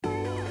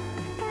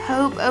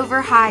Hope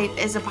Over Hype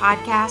is a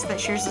podcast that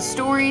shares the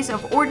stories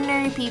of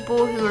ordinary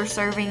people who are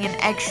serving an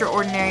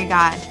extraordinary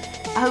God.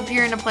 I hope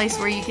you're in a place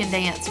where you can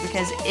dance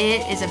because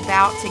it is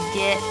about to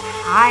get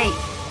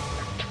hype.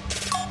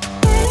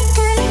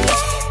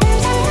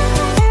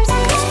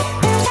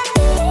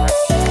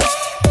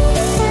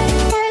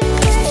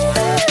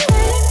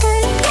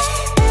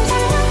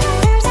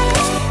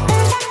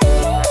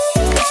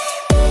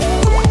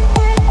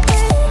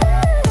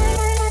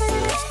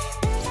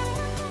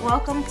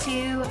 Welcome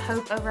to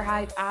Hope Over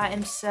Hype. I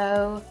am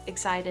so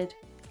excited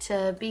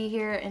to be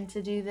here and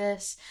to do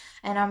this,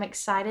 and I'm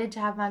excited to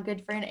have my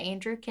good friend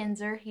Andrew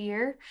Kinzer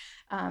here.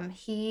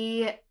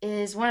 He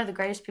is one of the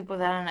greatest people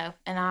that I know,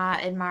 and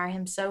I admire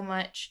him so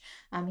much.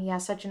 He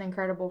has such an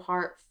incredible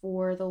heart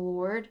for the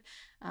Lord,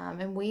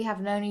 and we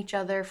have known each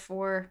other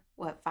for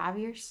 5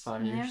 years?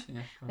 5 years,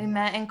 yeah. We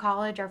met in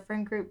college. Our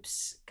friend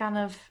groups kind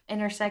of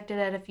intersected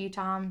at a few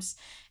times,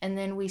 and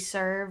then we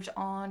served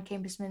on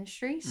campus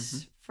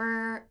ministries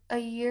for a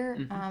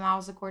year. I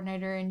was the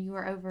coordinator, and you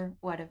were over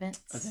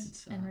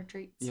events and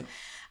retreats. Yep.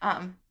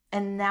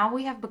 And now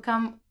we have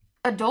become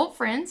adult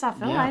friends. I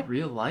feel like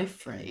real life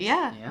friends.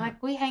 Yeah,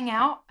 like we hang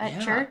out at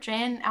church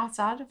and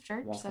outside of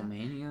church.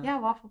 Wafflemania.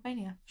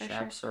 Wafflemania for Shab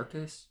sure.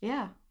 Circus.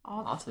 Yeah,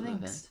 lots the of things.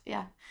 Events.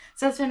 Yeah,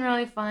 so it's been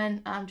really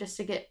fun. Just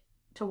to get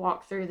to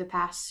walk through the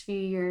past few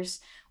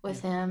years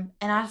with him.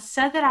 And I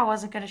said that I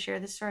wasn't going to share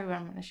this story, but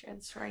I'm going to share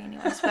the story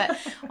anyways. But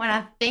when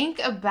I think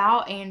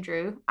about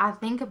Andrew, I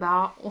think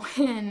about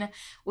when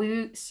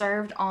we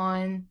served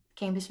on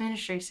campus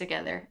ministries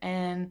together.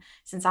 And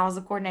since I was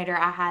the coordinator,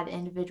 I had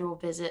individual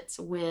visits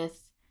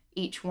with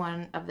each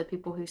one of the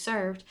people who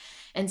served.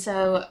 And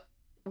so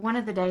one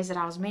of the days that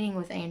I was meeting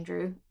with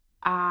Andrew,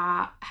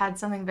 I had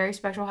something very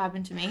special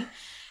happen to me.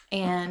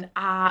 And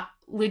I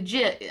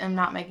legit am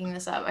not making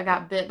this up. I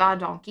got bit by a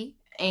donkey.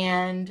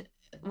 And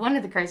one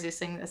of the craziest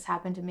things that's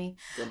happened to me.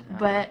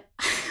 But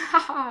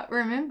I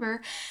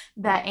remember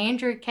that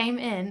Andrew came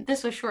in.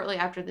 This was shortly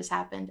after this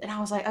happened. And I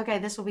was like, okay,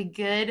 this will be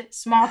good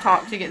small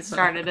talk to get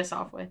started us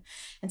off with.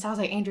 And so I was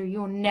like, Andrew,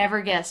 you will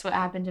never guess what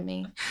happened to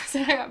me.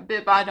 So I got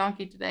bit by a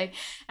donkey today.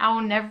 I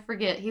will never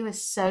forget. He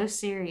was so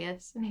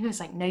serious. And he was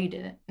like, no, you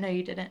didn't. No,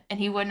 you didn't. And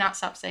he would not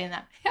stop saying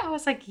that. I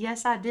was like,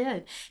 yes, I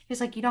did. He was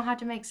like, you don't have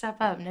to make stuff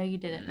up. No, you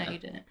didn't. No, you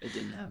didn't. It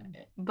didn't happen.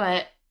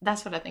 But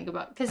that's what I think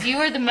about. Because you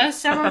are the most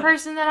stubborn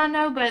person that I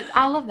know. But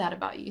I love that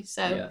about you.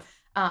 So. Yeah.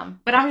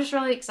 But I'm just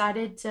really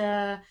excited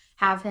to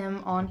have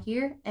him on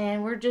here,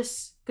 and we're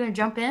just going to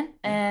jump in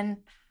and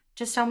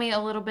just tell me a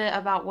little bit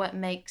about what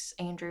makes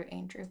Andrew.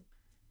 Yeah,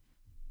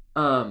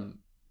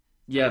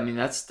 I mean,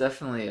 that's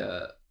definitely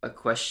a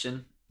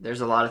question.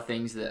 There's a lot of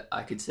things that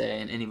I could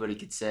say and anybody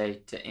could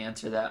say to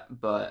answer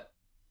that, but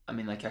I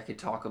mean, like I could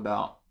talk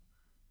about,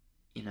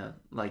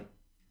 like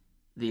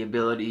the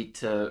ability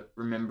to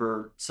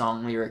remember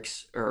song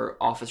lyrics or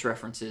office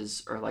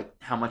references, or like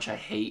how much I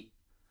hate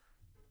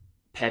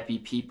peppy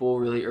people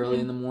really early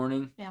in the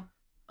morning. Yeah.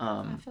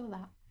 I feel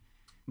that.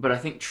 But I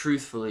think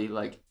truthfully,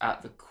 like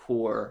at the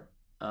core,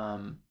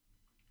 to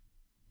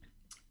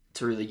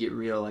really get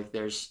real, like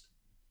there's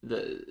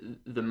the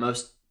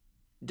most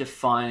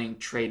defining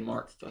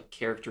trademark, like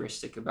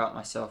characteristic about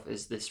myself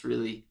is this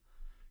really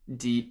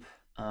deep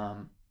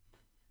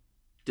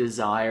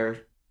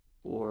desire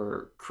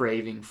or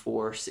craving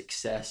for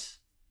success,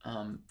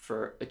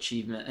 for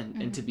achievement,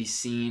 and to be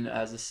seen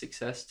as a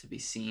success, to be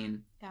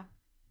seen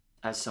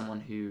as someone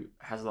who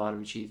has a lot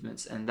of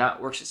achievements. And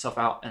that works itself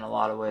out in a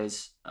lot of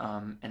ways,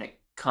 and it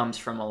comes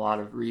from a lot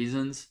of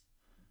reasons.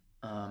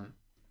 But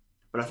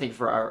I think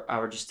for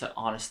our just to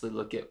honestly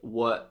look at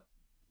what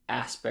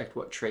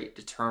trait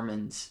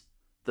determines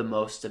the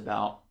most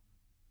about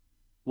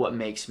what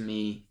makes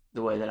me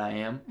the way that I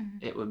am,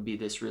 it would be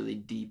this really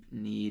deep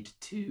need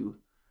to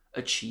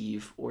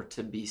achieve or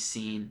to be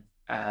seen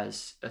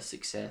as a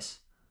success.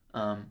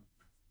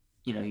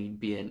 You'd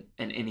be an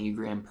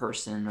Enneagram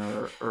person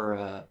or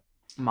a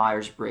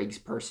Myers-Briggs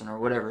person or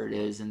whatever it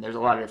is, and there's a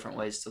lot of different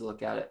ways to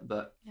look at it,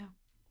 but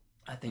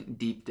I think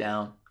deep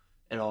down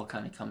it all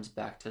kind of comes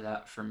back to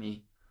that for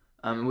me.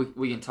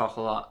 We can talk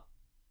a lot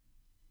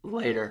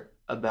later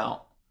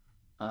about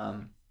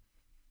kind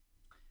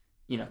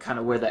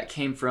of where that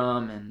came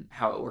from and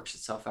how it works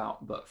itself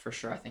out, but for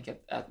sure I think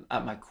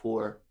at my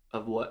core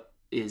of what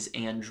is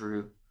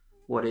Andrew,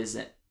 what is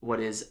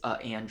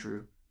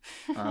Andrew,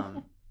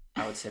 I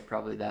would say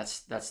probably that's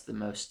the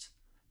most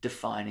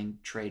defining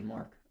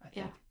trademark, I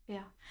think.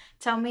 Yeah.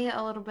 Tell me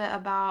a little bit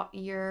about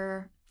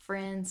your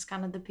friends,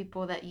 kind of the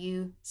people that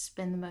you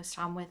spend the most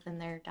time with and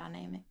their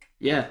dynamic.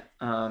 Yeah.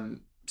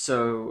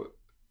 So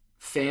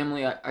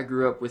family, I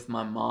grew up with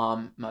my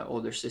mom, my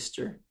older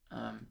sister,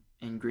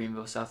 in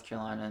Greenville, South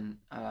Carolina,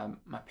 and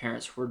my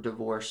parents were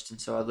divorced,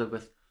 and so I live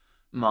with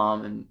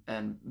mom,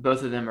 and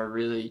both of them are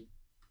really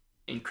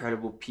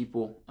incredible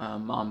people.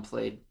 Mom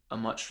played a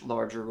much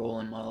larger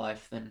role in my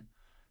life than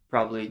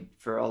probably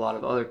for a lot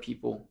of other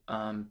people,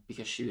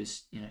 because she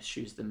was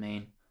the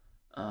main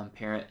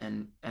parent,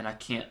 and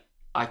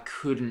I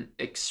couldn't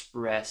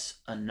express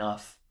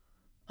enough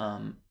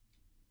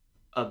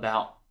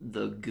about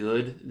the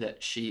good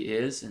that she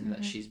is and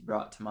that she's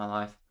brought to my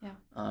life.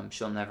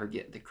 She'll never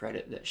get the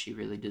credit that she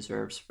really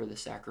deserves for the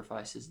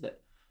sacrifices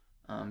that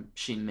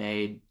she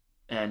made.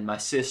 And my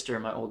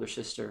older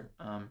sister,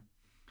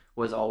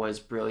 was always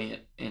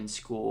brilliant in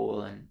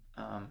school and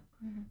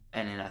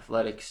in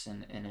athletics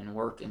and in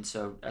work. And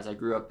so as I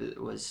grew up,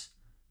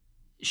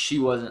 she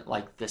wasn't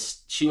like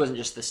this. She wasn't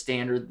just the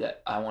standard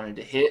that I wanted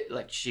to hit.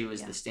 Like she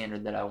was the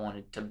standard that I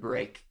wanted to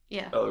break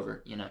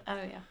over, you know?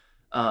 Oh yeah.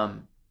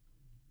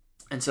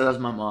 And so that was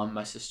my mom,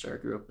 my sister. I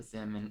grew up with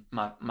them, and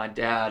my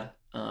dad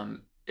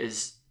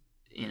is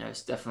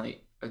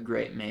definitely a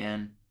great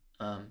man.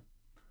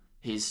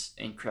 He's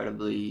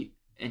incredibly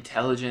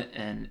intelligent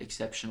and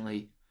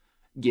exceptionally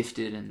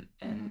gifted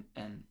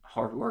and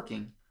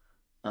hardworking.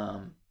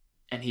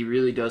 And he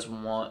really does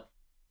want,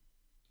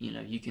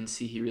 you can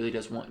see he really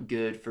does want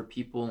good for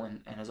people,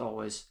 and has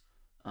always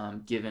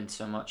given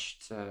so much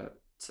to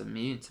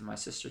me and to my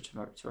sister,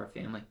 to our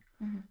family.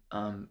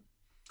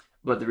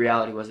 But the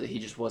reality was that he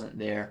just wasn't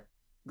there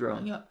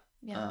growing up.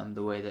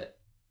 The way that,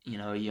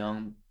 a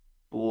young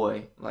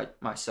boy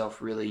like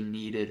myself really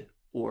needed,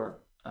 or,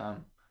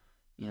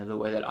 the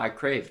way that I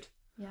craved.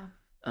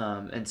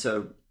 And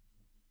so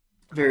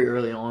very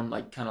early on,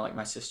 kind of like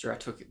my sister, I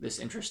took this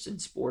interest in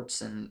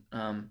sports, and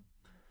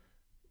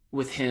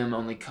with him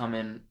only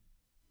coming,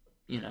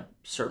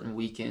 certain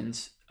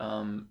weekends,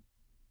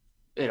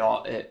 it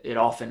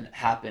often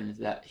happened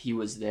that he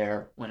was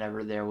there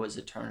whenever there was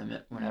a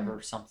tournament, whenever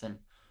something,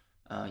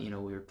 we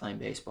were playing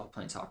baseball,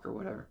 playing soccer,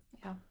 whatever.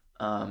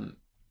 And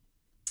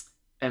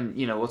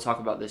we'll talk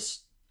about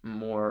this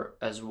more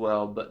as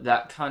well, but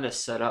that kind of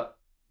set up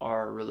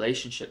our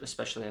relationship,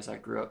 especially as I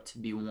grew up, to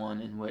be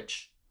one in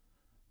which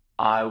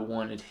I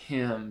wanted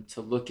him to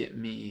look at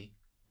me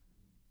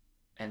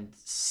and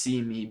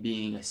see me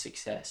being a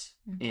success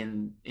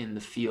in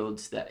the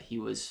fields that he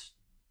was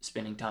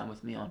spending time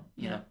with me on,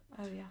 you know?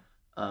 Oh yeah.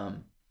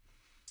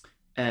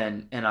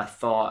 And I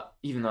thought,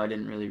 even though I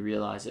didn't really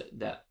realize it,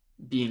 that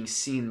being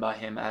seen by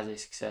him as a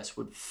success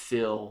would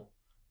fill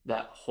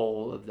that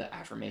hole of the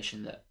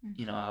affirmation that,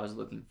 I was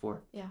looking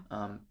for.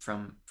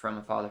 From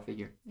a father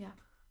figure.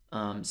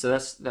 So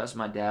that's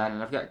my dad,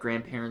 and I've got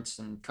grandparents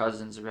and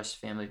cousins, the rest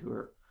of the family, who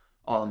are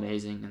all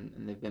amazing,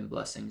 and they've been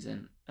blessings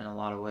in a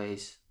lot of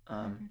ways.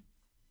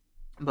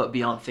 But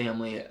beyond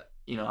family,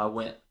 I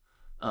went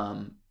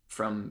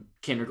from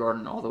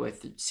kindergarten all the way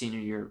through senior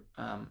year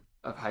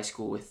of high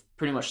school with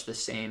pretty much the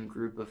same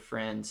group of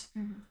friends.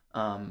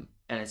 And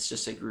it's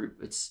just a group.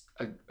 It's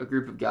a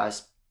group of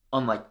guys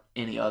unlike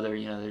any other.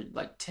 There's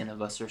like 10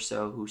 of us or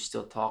so who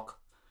still talk,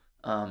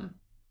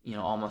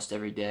 almost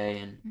every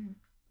day.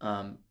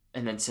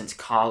 And then since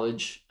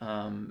college,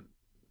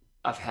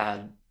 I've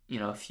had,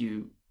 a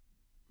few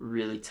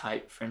really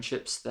tight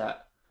friendships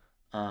that,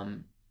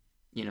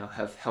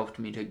 have helped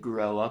me to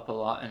grow up a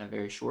lot in a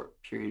very short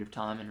period of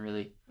time, and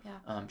really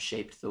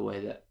shaped the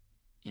way that,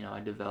 I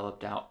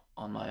developed out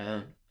on my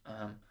own.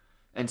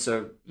 And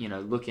so,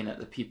 looking at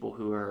the people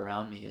who are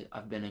around me,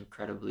 I've been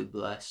incredibly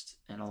blessed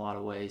in a lot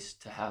of ways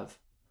to have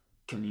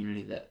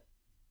community that,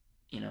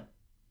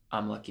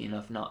 I'm lucky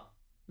enough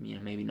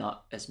maybe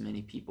not as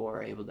many people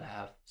are able to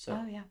have. So.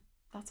 Oh yeah,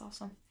 that's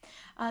awesome.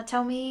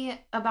 Tell me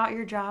about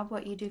your job,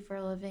 what you do for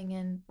a living,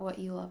 and what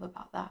you love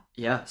about that.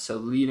 Yeah, so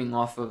leading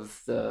off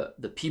of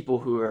the people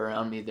who are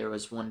around me, there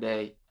was one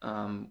day,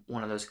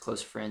 one of those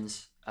close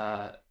friends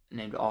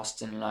named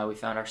Austin and I, we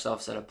found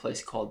ourselves at a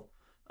place called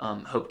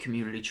Hope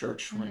Community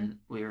Church when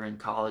we were in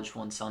college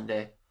one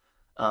Sunday.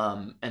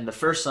 And the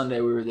first Sunday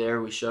we were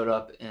there, we showed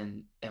up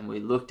and we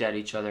looked at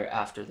each other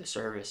after the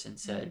service and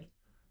said,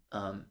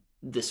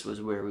 this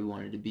was where we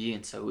wanted to be.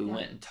 And so we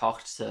went and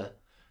talked to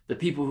the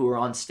people who were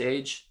on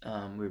stage.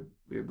 We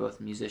were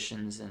both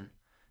musicians, and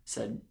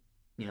said,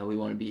 we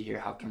want to be here.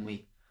 How can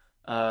we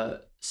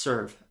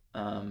serve?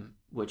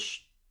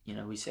 Which,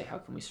 we say, how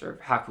can we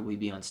serve? How can we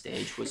be on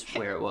stage was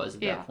where it was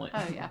at that point.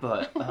 Oh, yeah.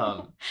 But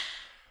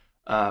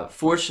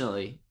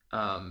fortunately,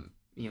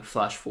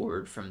 flash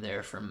forward from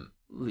there, from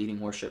leading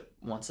worship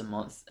once a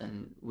month,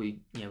 and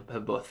we,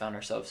 have both found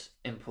ourselves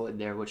employed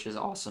there, which is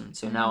awesome.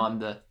 So now I'm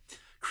the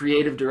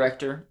creative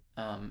director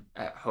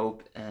at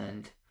Hope,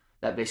 and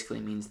that basically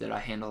means that I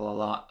handle a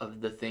lot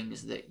of the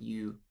things that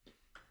you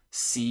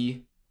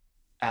see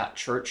at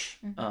church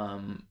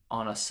on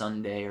a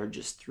Sunday or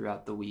just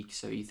throughout the week.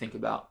 So you think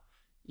about,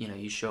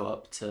 you show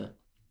up to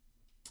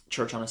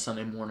church on a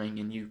Sunday morning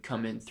and you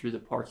come in through the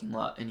parking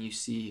lot and you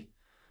see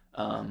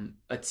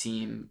a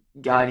team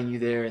guiding you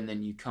there, and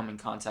then you come in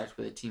contact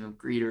with a team of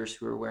greeters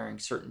who are wearing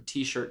certain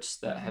t-shirts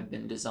that have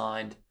been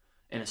designed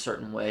in a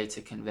certain way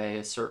to convey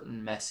a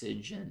certain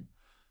message, and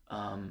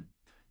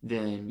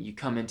then you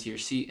come into your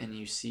seat and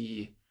you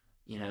see,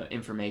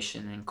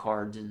 information and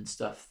cards and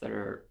stuff that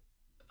are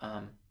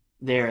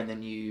there, and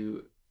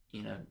then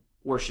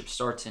worship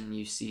starts and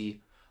you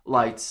see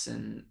lights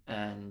and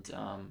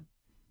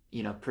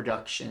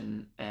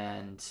production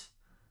and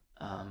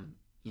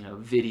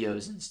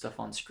videos and stuff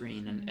on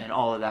screen, and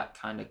all of that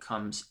kind of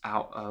comes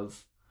out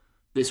of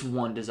this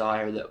one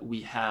desire that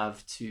we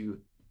have to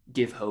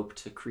give hope,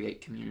 to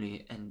create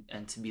community,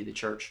 and to be the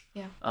church.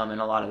 Yeah.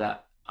 And a lot of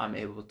that I'm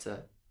able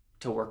to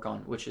work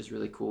on, which is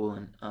really cool.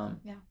 And I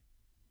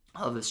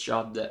love this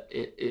job that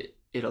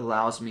it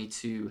allows me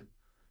to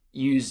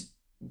use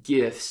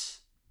gifts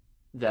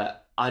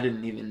that I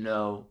didn't even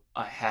know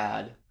I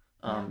had,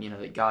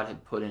 that God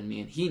had put in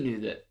me, and He knew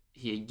that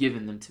He had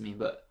given them to me.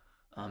 But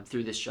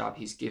through this job,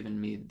 He's given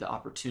me the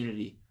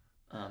opportunity,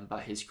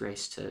 by His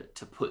grace,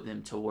 to put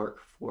them to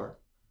work for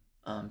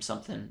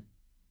something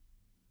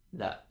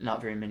that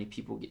not very many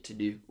people get to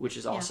do, which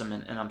is awesome.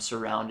 And I'm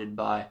surrounded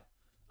by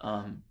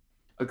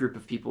a group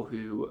of people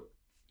who,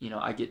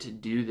 I get to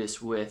do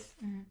this with,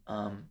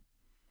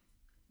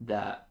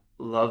 that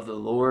love the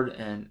Lord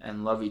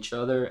and love each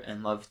other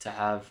and love to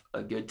have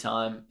a good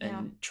time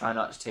and try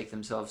not to take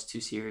themselves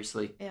too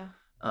seriously.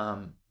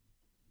 And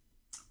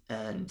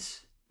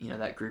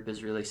that group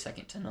is really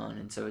second to none.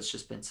 And so it's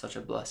just been such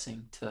a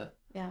blessing to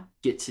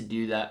get to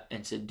do that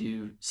and to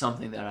do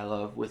something that I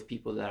love with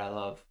people that I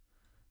love,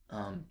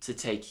 to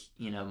take,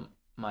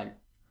 my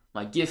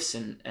gifts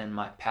and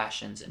my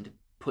passions and to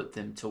put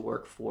them to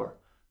work for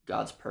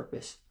God's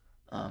purpose,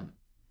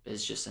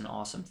 is just an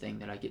awesome thing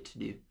that I get to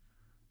do.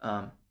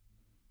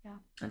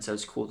 And so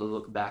it's cool to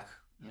look back,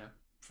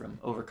 from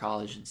over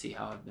college and see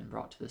how I've been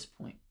brought to this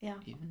point.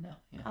 Even now.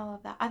 I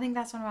love that. I think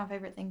that's one of my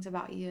favorite things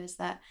about you, is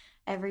that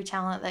every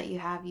talent that you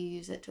have, you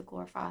use it to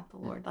glorify the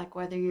Lord. Like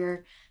whether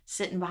you're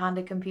sitting behind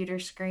a computer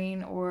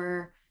screen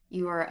or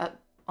you are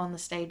up on the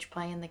stage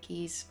playing the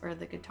keys or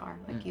the guitar,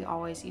 like you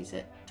always use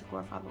it to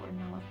glorify the Lord,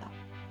 and I love that.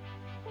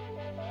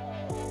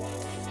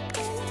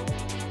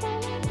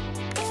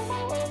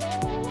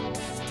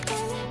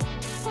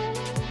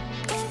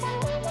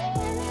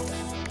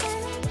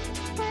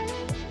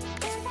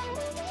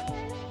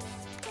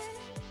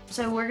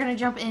 So we're going to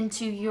jump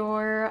into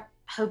your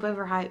Hope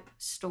Over Hype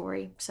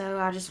story. So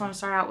I just want to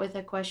start out with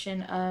a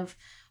question of,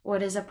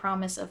 what is a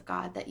promise of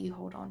God that you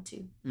hold on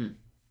to?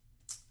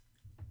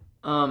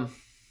 I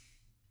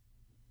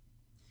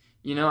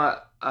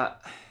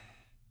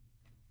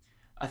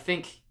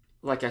think,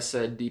 like I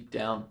said, deep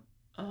down,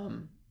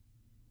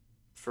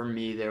 for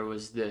me,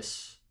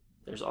 there's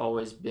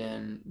always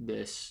been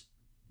this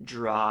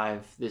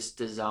drive, this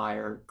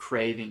desire,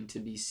 craving to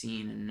be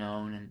seen and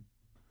known and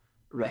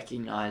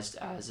recognized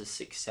as a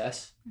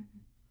success,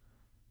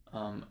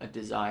 a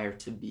desire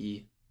to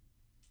be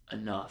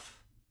enough.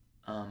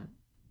 And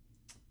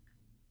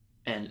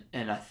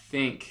I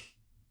think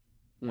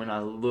when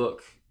I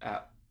look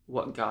at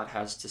what God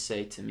has to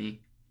say to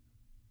me,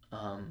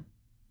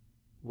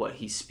 what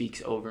He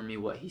speaks over me,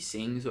 what He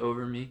sings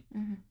over me,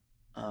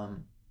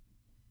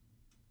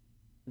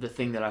 the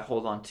thing that I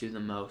hold on to the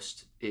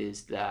most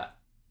is that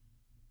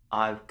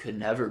I could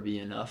never be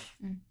enough.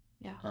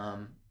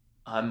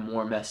 I'm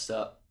more messed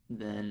up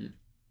than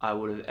I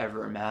would have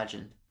ever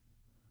imagined.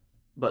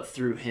 But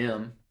through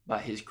Him, by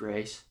His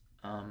grace,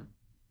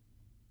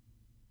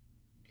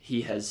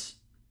 He has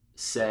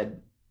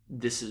said,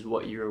 this is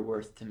what you're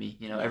worth to me.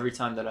 Every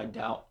time that I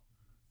doubt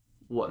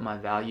what my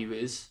value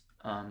is,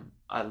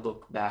 I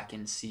look back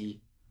and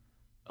see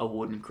a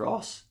wooden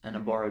cross and a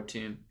borrowed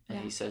tomb, and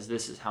He says,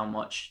 this is how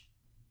much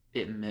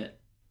it meant.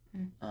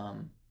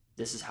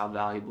 This is how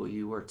valuable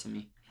you were to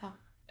me.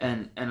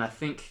 And I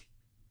think,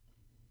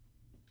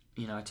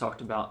 I talked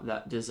about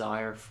that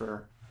desire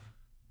for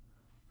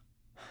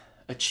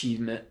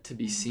achievement, to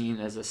be seen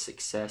as a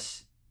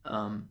success.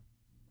 And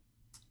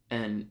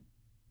I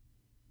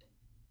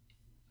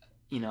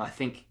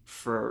think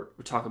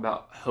we talk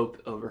about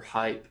hope over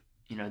hype,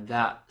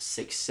 that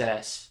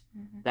success,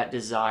 that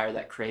desire,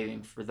 that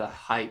craving for the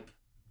hype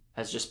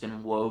has just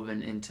been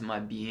woven into my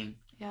being.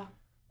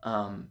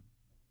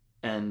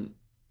 And,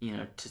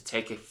 to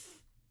take a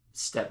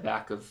step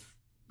back of,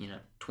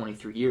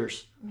 23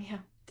 years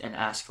and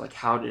ask, like,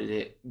 how did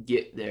it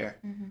get there?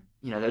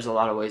 There's a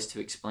lot of ways to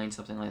explain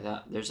something like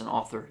that. There's an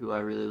author who I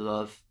really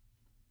love,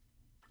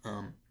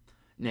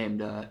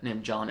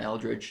 named John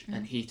Eldredge,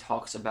 and he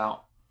talks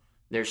about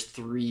there's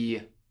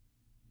 3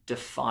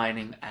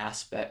 defining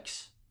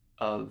aspects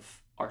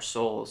of our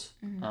souls,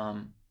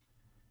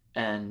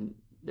 and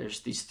there's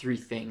these 3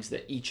 things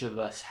that each of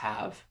us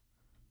have.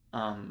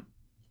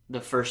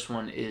 The first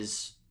one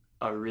is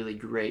a really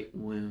great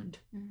wound,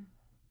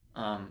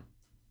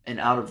 and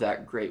out of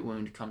that great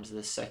wound comes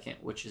the second,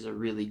 which is a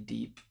really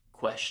deep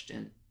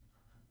question,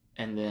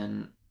 and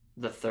then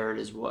the third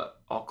is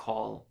what I'll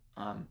call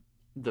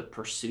the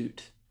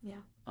pursuit,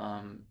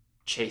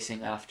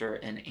 chasing after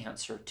an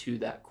answer to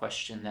that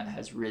question that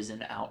has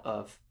risen out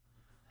of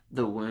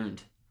the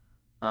wound.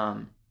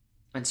 And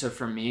so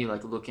for me,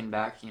 like, looking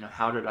back,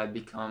 how did I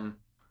become,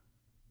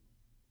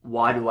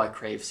 why do I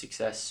crave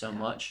success so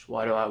much?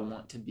 Why do I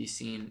want to be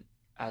seen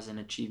as an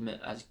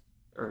achievement, as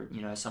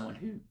someone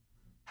who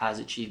has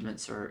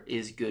achievements or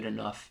is good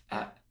enough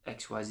at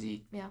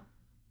XYZ?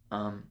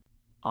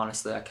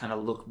 Honestly, I kind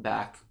of look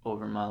back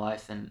over my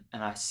life and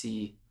I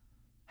see,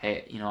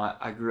 hey,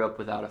 I grew up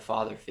without a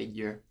father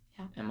figure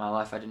in my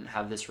life. I didn't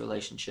have this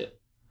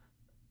relationship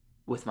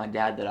with my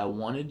dad that I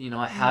wanted.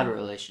 I had a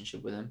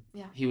relationship with him.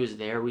 He was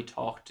there. We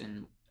talked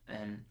and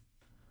and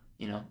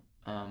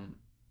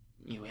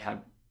we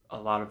had a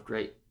lot of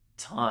great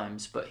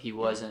times, but he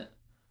wasn't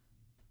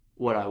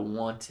what I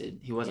wanted.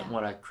 He wasn't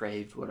what I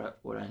craved,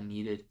 what I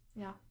needed.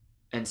 Yeah.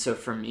 And so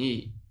for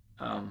me,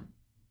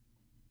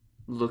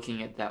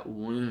 looking at that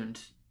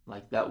wound,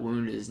 like that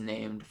wound is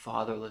named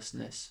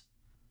fatherlessness,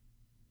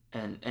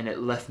 and it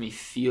left me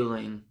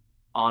feeling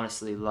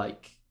honestly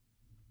like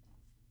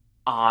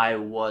I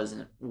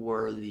wasn't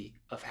worthy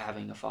of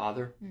having a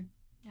father.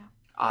 Yeah.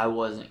 I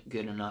wasn't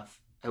good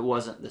enough. It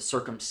wasn't the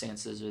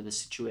circumstances or the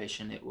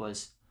situation. It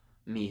was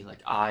me.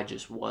 Like I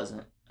just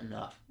wasn't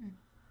enough.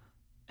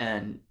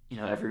 And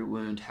every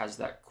wound has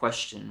that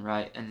question,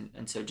 right?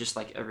 And so just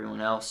like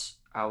everyone else,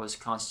 I was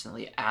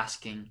constantly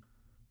asking,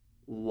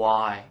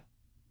 why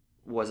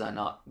was I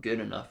not good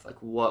enough?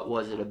 Like what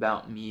was it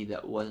about me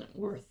that wasn't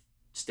worth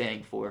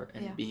staying for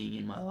and being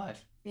in my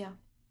life? Yeah.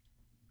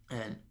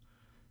 And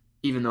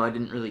even though I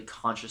didn't really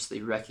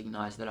consciously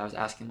recognize that I was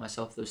asking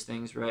myself those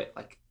things, right?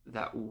 Like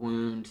that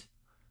wound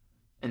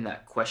and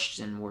that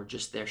question were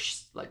just there,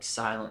 like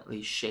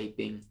silently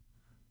shaping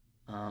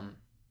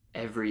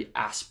every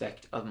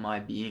aspect of my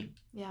being.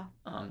 Yeah.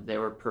 They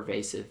were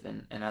pervasive,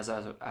 and as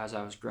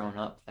I was growing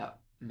up, that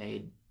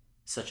made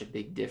such a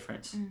big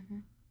difference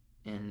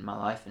in my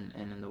life and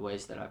in the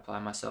ways that I apply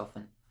myself.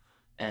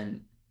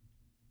 And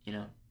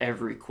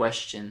every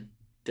question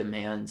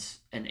demands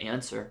an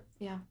answer.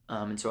 Yeah.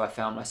 And so I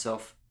found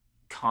myself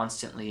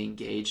constantly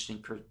engaged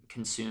and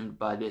consumed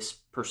by this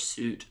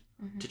pursuit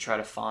to try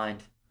to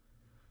find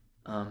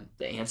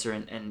the answer,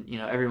 and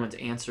everyone's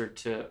answer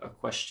to a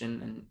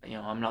question, and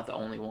I'm not the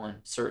only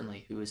one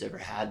certainly who has ever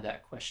had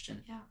that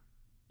question. Yeah.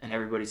 And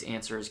everybody's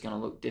answer is going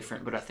to look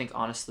different, but I think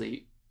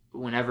honestly,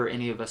 whenever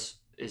any of us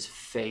is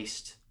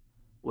faced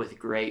with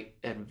great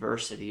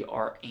adversity,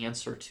 our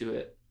answer to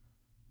it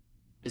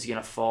is going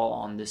to fall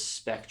on this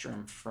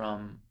spectrum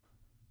from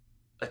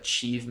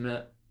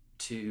achievement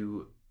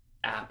to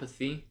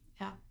apathy.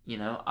 Yeah.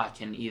 I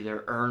can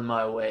either earn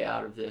my way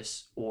out of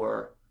this,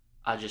 or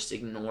I just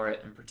ignore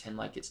it and pretend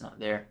like it's not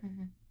there.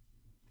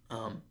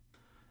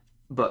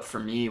 But for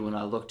me, when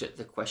I looked at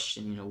the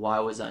question, why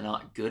was I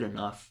not good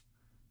enough?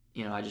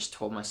 I just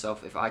told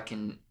myself, if I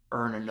can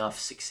earn enough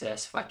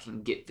success, if I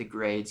can get the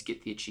grades,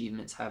 get the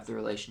achievements, have the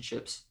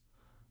relationships,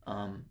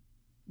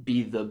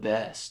 be the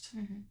best,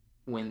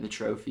 win the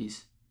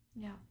trophies,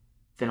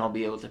 then I'll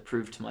be able to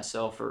prove to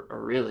myself, or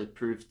really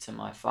prove to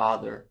my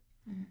father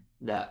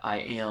that I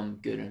am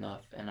good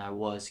enough and I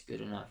was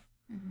good enough.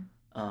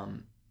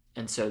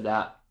 And so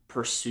that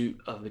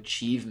pursuit of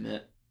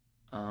achievement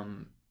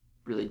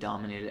really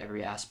dominated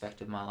every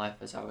aspect of my life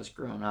as I was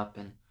growing up,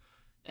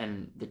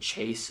 and the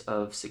chase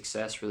of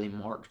success really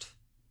marked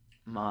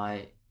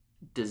my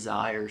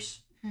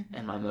desires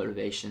and my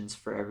motivations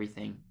for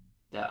everything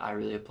that I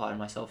really applied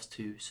myself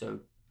to. So,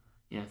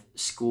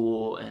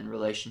 school and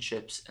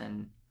relationships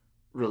and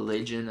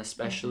religion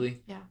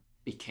especially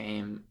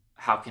became,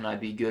 how can I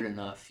be good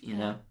enough,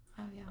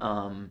 Oh,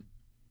 yeah.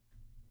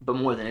 But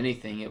more than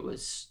anything, it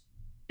was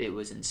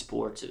in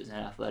sports, it was in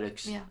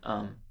athletics.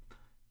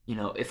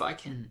 If I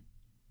can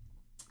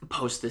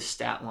post this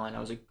stat line, I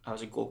was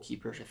a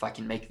goalkeeper, if I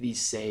can make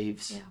these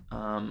saves,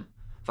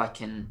 if I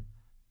can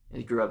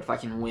if I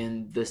can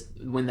win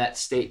that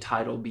state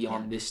title, be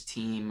on this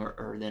team,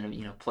 or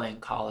then play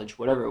in college,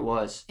 whatever it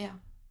was,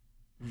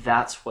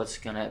 that's what's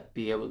gonna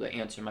be able to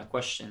answer my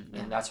question,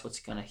 and that's what's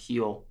gonna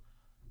heal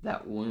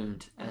that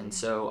wound. And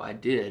so I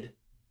did,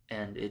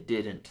 and it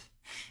didn't.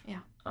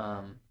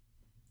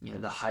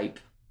 The hype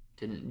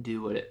didn't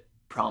do what it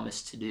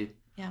promised to do.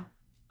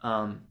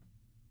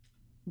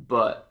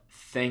 But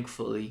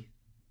thankfully,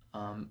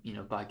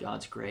 by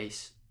God's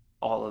grace,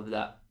 all of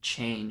that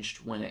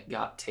changed when it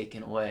got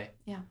taken away.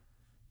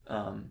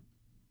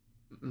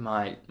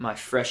 My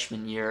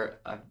freshman year,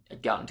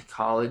 I'd gotten to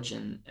college,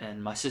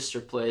 and my sister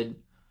played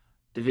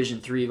Division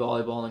III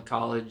volleyball in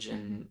college,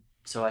 and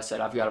so I said,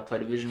 I've got to play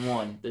Division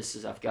I.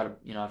 I've got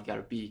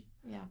to be.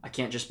 I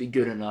can't just be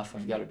good enough.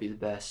 I've got to be the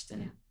best,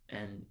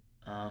 and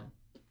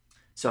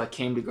so I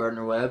came to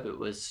Gardner Webb. It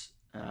was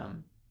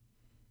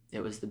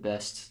the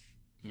best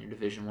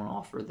Division I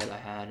offer that I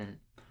had,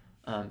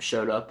 and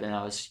showed up, and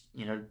I was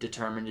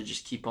determined to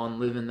just keep on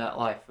living that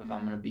life. If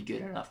I'm going to be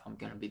good enough, I'm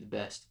going to be the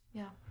best.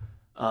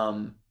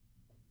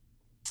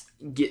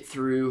 Get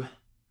through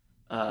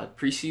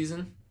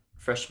preseason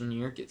freshman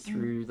year, get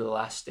through the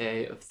last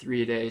day of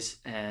 3-a-days,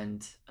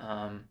 and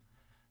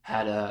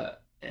had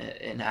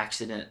an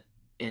accident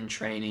in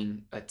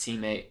training. A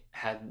teammate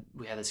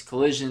we had this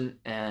collision,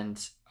 and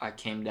I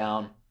came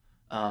down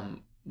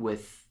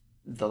with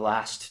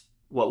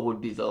what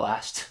would be the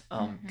last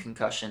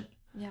concussion.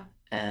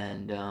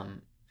 And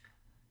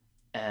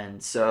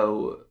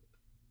so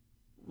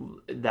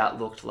that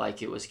looked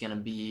like it was going to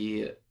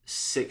be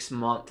 6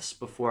 months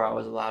before I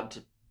was allowed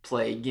to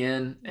play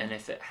again. And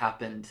if it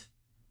happened,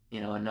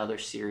 another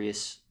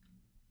serious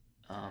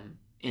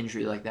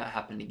injury like that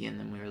happened again,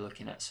 then we were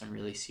looking at some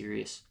really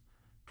serious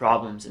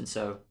problems. And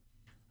so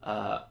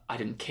I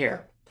didn't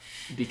care,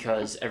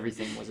 because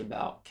everything was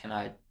about, can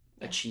I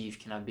achieve?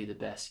 Can I be the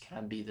best? Can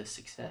I be the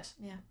success?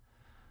 Yeah.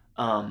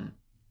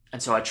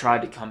 And so I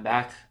tried to come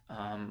back.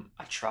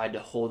 I tried to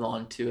hold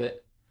on to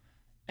it,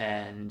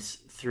 and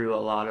through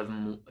a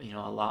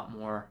lot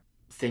more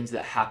things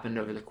that happened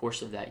over the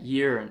course of that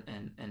year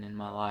and in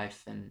my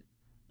life, and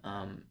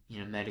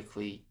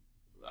medically,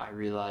 I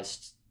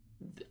realized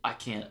I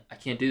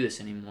can't do this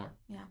anymore.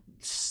 Yeah.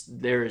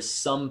 There is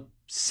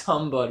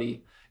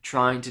somebody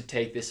trying to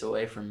take this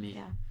away from me.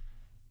 Yeah.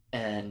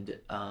 And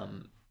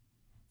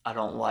I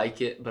don't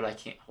like it, but I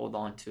can't hold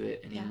on to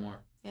it anymore.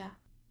 Yeah.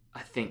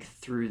 I think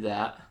through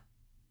that,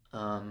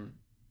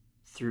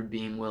 through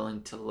being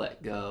willing to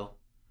let go,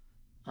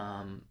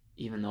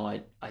 even though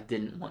I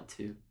didn't want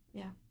to.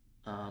 Yeah.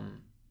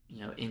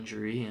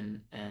 Injury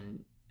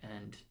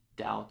and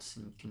doubts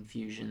and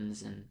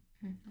confusions and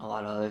a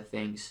lot of other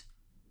things.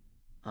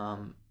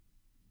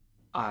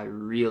 I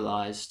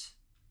realized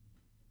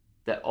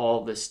that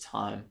all this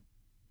time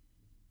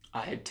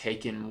I had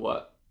taken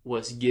what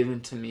was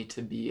given to me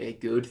to be a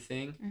good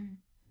thing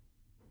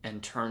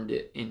and turned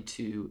it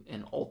into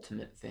an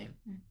ultimate thing,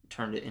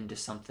 turned it into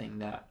something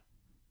that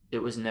it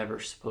was never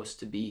supposed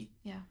to be.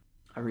 Yeah.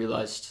 I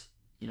realized,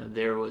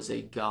 there was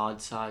a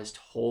God-sized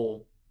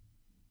hole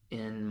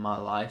in my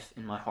life,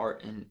 in my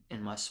heart, and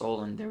in my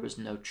soul, and there was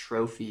no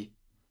trophy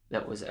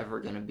that was ever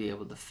going to be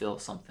able to fill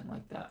something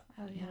like that.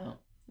 Oh,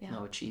 yeah.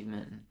 No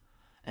achievement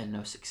and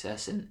no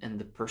success, and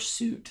the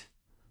pursuit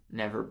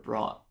never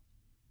brought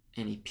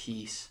any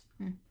peace,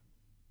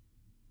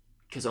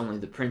 because only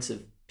the Prince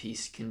of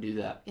Peace can do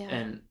that.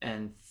 Yeah.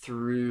 And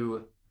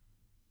through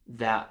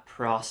that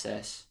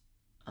process,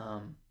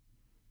 I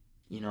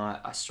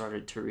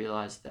started to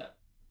realize that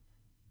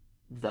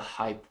the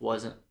hype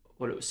wasn't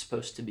what it was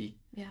supposed to be.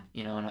 Yeah.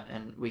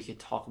 And we could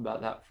talk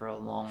about that for a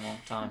long, long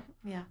time.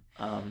 Yeah.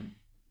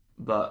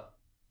 But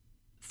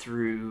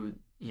through,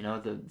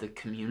 the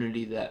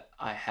community that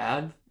I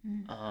had,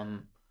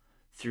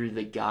 through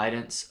the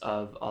guidance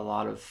of a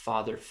lot of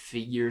father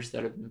figures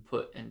that have been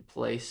put in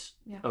place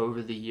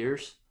over the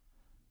years,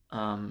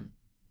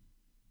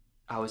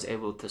 I was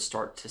able to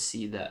start to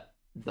see that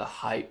the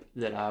hype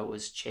that I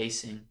was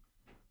chasing,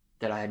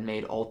 that I had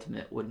made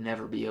ultimate, would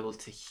never be able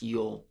to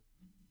heal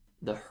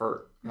the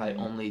hurt, right?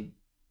 Only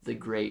the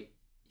great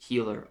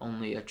healer,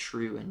 only a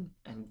true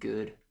and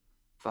good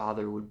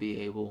father would be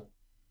able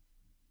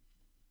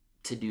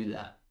to do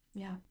that.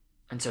 Yeah.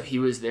 And so he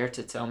was there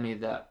to tell me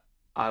that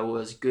I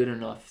was good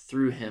enough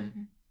through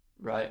him,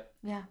 right?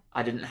 Yeah.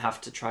 I didn't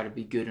have to try to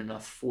be good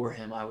enough for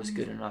him. I was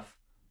good enough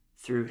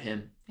through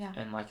him. Yeah.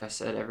 And like I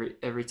said,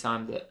 every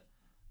time that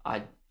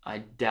I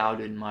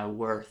doubted my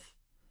worth,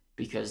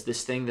 because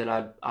this thing that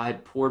I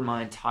had poured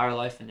my entire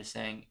life into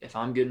saying, if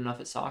I'm good enough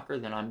at soccer,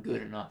 then I'm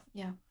good enough.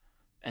 Yeah.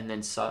 And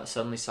then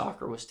suddenly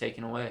soccer was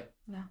taken away.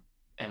 Yeah.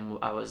 And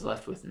I was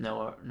left with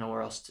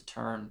nowhere else to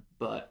turn,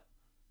 but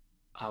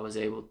I was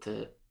able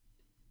to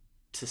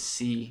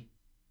see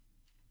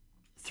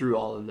through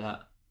all of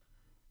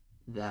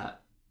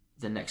that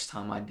the next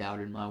time I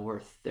doubted my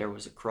worth, there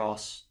was a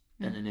cross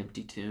and an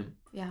empty tomb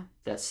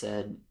that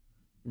said,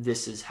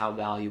 this is how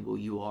valuable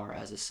you are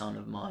as a son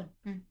of mine.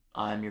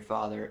 I am your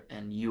father,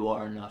 and you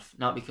are enough,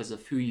 not because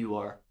of who you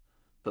are,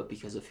 but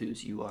because of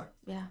whose you are.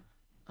 Yeah.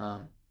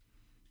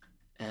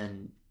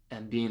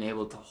 And being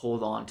able to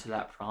hold on to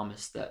that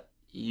promise that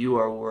you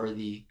are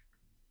worthy,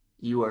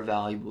 you are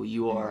valuable,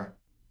 you are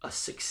a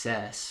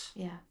success.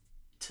 Yeah.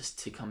 Just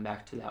to come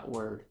back to that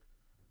word,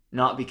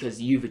 not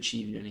because you've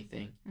achieved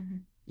anything.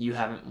 You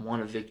haven't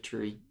won a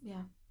victory.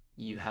 Yeah.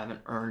 You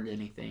haven't earned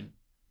anything.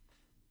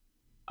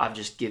 I've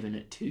just given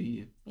it to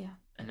you. Yeah.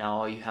 And now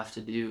all you have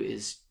to do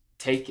is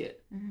take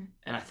it.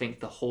 And I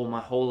think my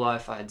whole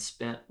life I had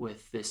spent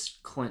with this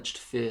clenched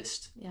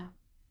fist. Yeah.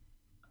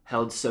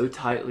 Held so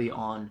tightly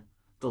on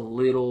the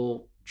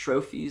little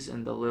trophies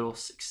and the little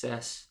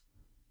success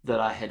that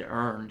I had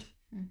earned,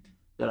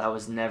 that I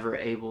was never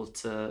able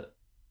to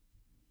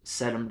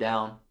set them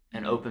down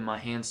and open my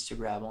hands to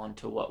grab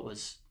onto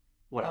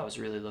what I was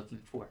really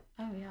looking for.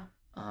 Oh yeah.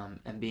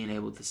 And being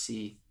able to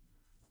see,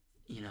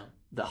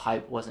 the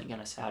hype wasn't going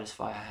to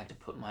satisfy. I had to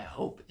put my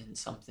hope in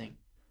something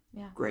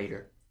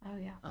greater. Oh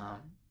yeah.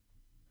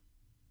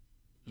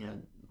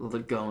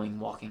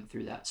 Walking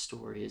through that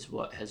story is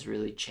what has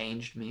really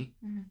changed me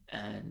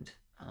and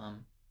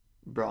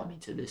brought me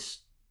to this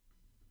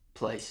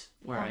place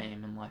where I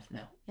am in life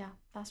now. Yeah,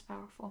 that's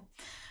powerful.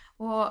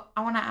 Well,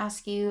 I want to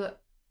ask you,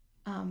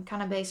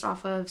 kind of based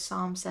off of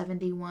Psalm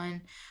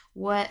 71,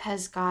 what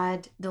has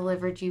God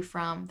delivered you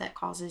from that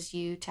causes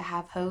you to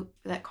have hope,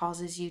 that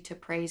causes you to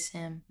praise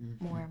him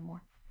more and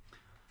more?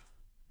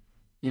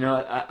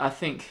 I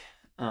think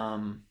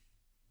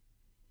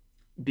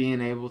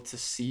being able to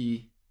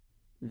see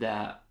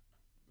that,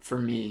 for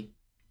me,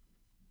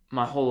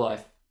 my whole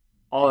life,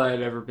 all I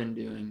had ever been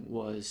doing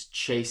was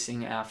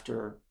chasing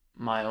after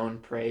my own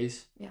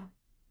praise. Yeah.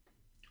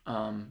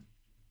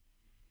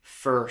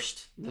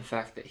 First, the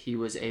fact that he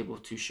was able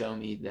to show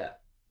me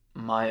that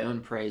my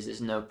own praise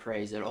is no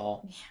praise at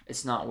all. Yeah.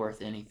 It's not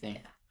worth anything.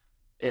 Yeah.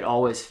 It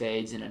always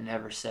fades, and it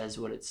never says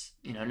what it's,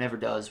 never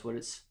does what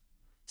it's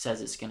says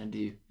it's going to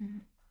do.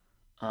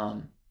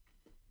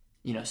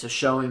 Mm-hmm. So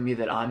showing me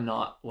that I'm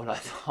not what I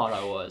thought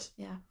I was.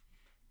 Yeah.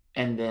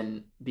 And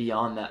then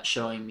beyond that,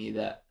 showing me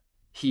that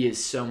he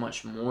is so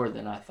much more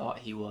than I thought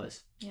he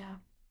was. Yeah.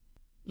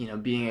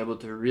 Being able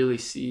to really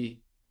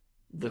see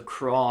the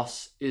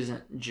cross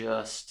isn't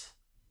just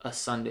a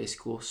Sunday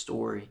school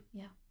story.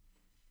 Yeah.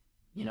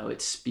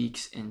 It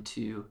speaks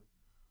into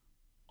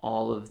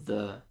all of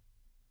the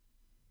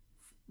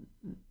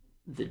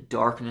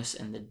darkness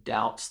and the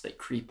doubts that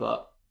creep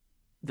up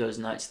those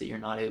nights that you're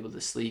not able to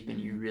sleep, and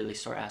you really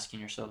start asking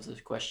yourselves those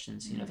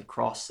questions. Mm-hmm. The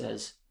cross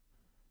says,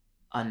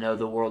 I know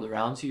the world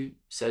around you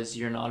says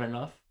you're not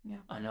enough. Yeah.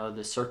 I know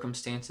the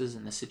circumstances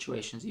and the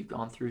situations you've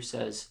gone through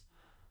says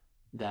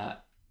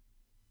that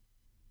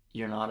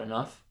you're not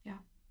enough. Yeah.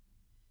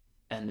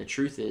 And the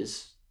truth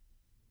is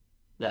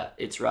that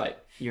it's right.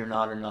 You're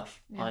not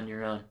enough on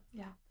your own.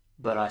 Yeah.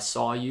 But I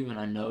saw you and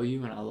I know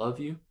you and I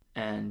love you,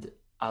 and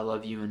I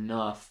love you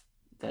enough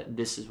that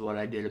this is what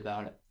I did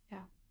about it. Yeah.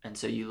 And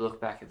so you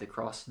look back at the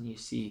cross and you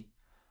see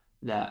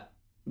that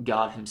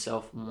God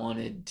himself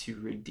wanted to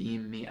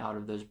redeem me out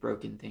of those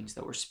broken things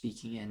that were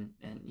speaking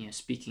and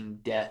speaking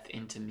death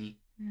into me.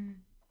 Mm.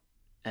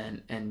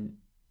 And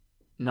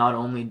not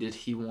only did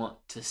he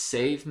want to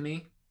save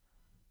me,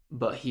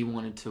 but he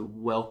wanted to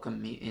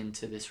welcome me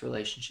into this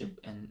relationship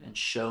and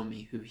show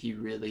me who he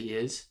really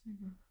is.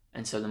 Mm-hmm.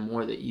 And so the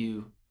more that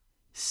you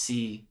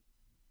see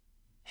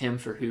him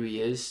for who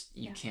he is,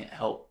 you can't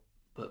help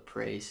but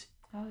praise.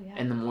 Oh, yeah.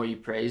 And the more you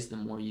praise, the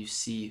more you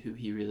see who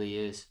he really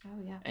is. Oh,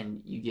 yeah.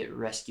 And you get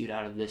rescued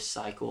out of this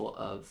cycle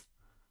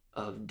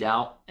of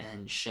doubt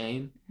and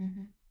shame,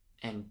 mm-hmm.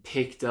 and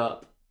picked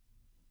up,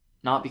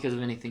 not because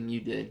of anything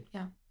you did,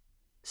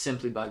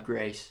 simply by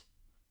grace,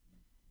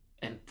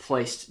 and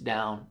placed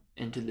down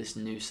into this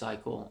new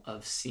cycle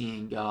of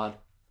seeing God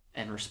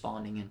and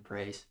responding in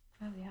praise.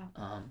 Oh,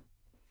 yeah.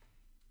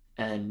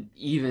 And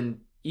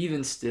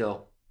even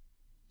still,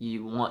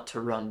 you want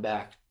to run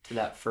back to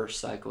that first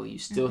cycle. You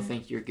still mm-hmm.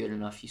 think you're good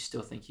enough. You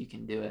still think you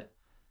can do it.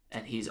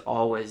 And he's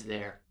always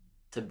there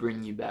to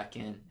bring you back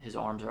in. His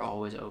arms are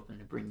always open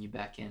to bring you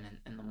back in.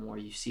 And the more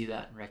you see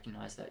that and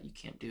recognize that, you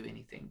can't do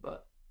anything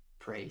but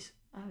praise.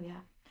 Oh, yeah.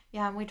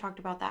 Yeah, and we talked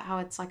about that, how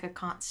it's like a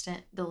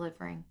constant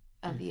delivering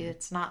of mm-hmm. you.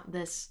 It's not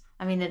this,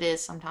 it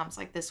is sometimes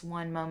like this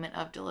one moment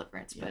of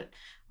deliverance, but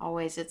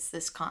always it's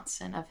this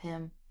constant of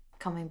him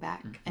coming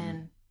back mm-hmm.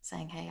 and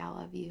saying, hey, I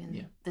love you,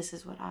 and this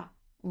is what I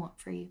want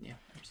for you. Yeah,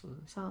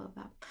 absolutely. So I love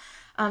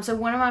that. So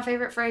one of my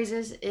favorite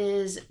phrases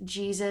is,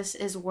 Jesus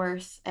is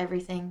worth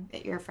everything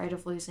that you're afraid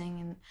of losing.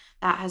 And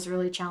that has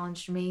really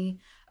challenged me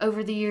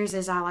over the years,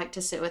 as I like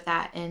to sit with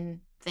that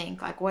and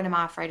think, like, what am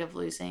I afraid of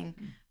losing?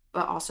 Mm-hmm.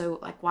 But also,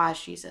 like, why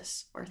is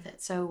Jesus worth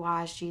it? So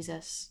why is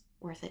Jesus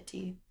worth it to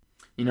you?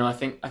 I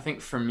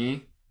think for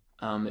me,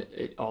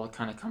 it all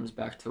kind of comes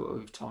back to what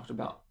we've talked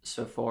about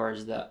so far,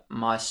 is that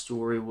my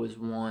story was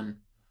one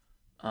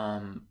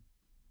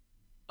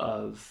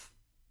of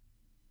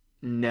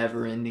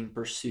never-ending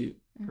pursuit,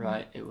 mm-hmm.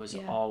 right? It was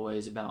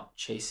always about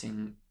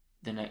chasing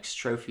the next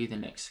trophy, the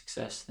next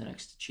success, the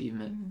next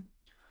achievement.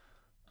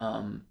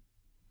 Mm-hmm.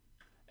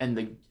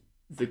 And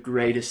the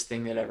greatest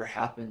thing that ever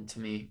happened to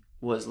me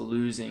was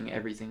losing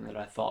everything that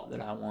I thought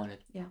that I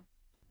wanted. Yeah.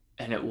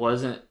 And it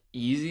wasn't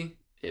easy.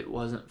 It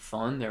wasn't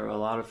fun. There were a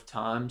lot of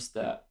times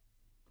that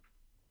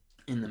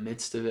in the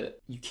midst of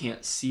it, you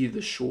can't see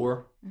the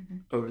shore mm-hmm.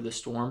 over the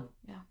storm.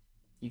 Yeah.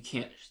 You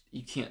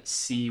can't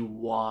see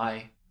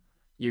why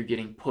you're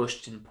getting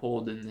pushed and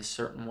pulled in this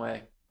certain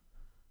way.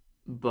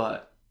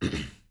 But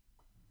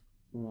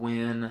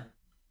when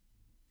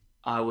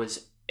I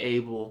was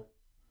able,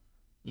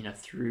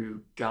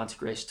 through God's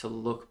grace, to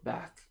look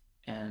back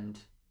and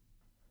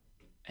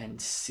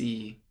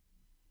see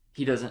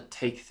he doesn't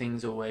take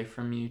things away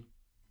from you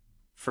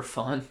for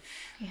fun.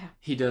 Yeah.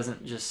 He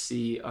doesn't just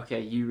see,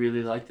 okay, you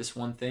really like this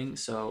one thing,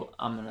 so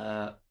I'm going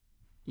to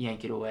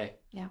yank it away.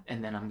 Yeah.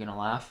 And then I'm going to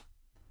laugh.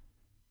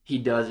 He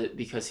does it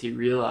because he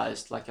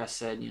realized, like I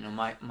said,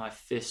 my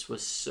fist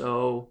was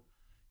so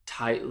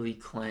tightly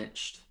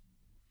clenched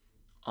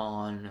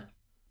on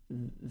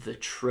the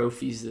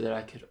trophies that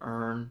I could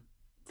earn,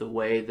 the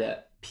way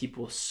that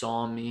people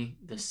saw me,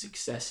 the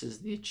successes,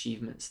 the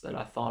achievements that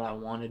I thought I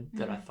wanted, mm-hmm.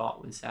 that I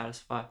thought would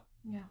satisfy.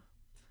 Yeah.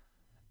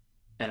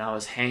 And I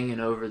was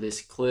hanging over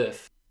this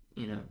cliff,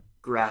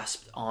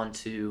 grasped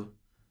onto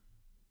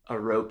a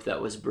rope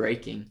that was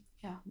breaking,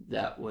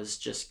 that was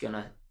just going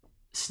to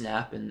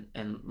snap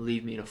and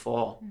leave me to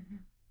fall. Mm-hmm.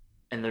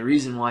 And the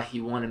reason why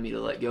he wanted me to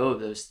let go of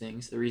those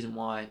things, the reason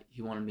why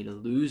he wanted me to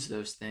lose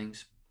those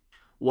things,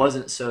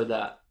 wasn't so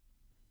that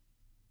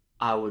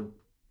I would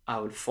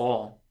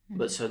fall, mm-hmm.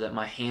 but so that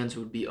my hands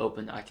would be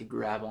open, I could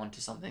grab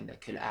onto something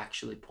that could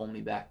actually pull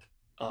me back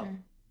up.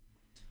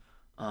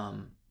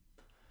 Mm-hmm.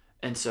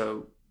 And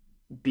so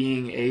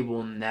being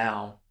able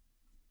now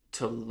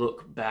to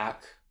look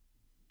back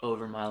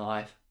over my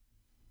life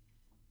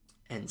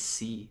and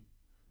see,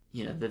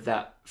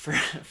 that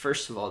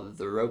first of all,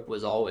 the rope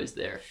was always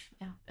there.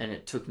 Yeah. And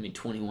it took me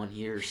 21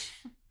 years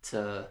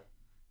to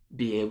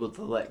be able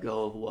to let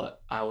go of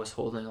what I was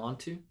holding on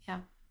to. Yeah.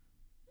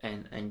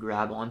 And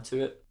grab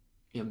onto it.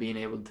 Being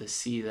able to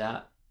see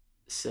that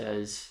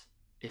says,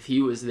 if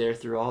he was there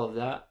through all of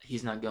that,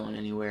 he's not going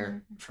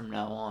anywhere from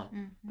now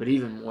on. But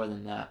even more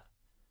than that,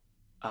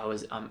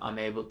 I'm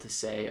able to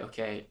say,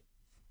 okay,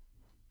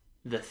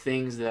 the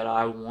things that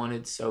I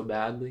wanted so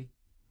badly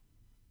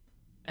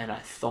and I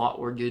thought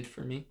were good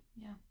for me,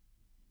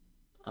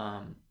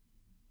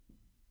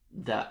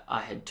 that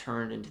I had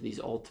turned into these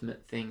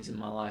ultimate things in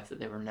my life that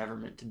they were never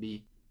meant to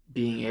be.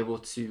 Being able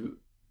to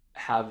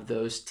have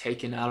those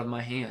taken out of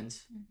my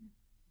hands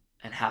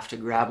and have to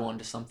grab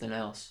onto something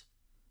else.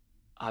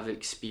 I've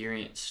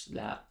experienced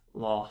that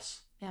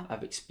loss. Yeah.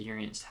 I've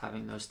experienced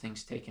having those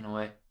things taken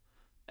away.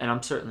 And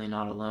I'm certainly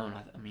not alone.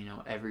 I mean,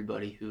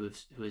 everybody who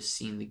has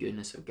seen the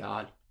goodness of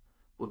God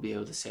would be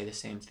able to say the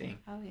same thing.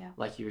 Oh, yeah.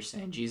 Like you were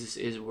saying, Jesus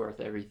is worth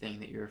everything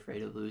that you're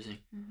afraid of losing.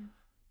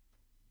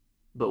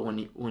 But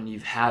when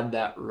you've had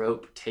that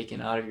rope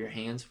taken out of your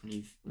hands,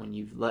 when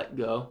you've let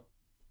go,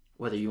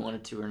 whether you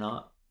wanted to or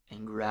not,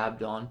 and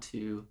grabbed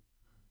onto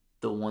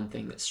the one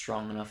thing that's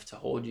strong enough to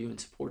hold you and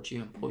support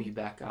you and pull you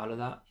back out of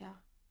that,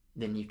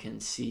 then you can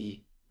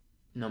see,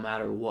 no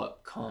matter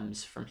what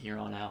comes from here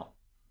on out,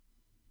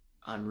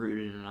 I'm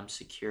rooted and I'm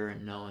secure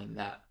in knowing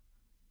that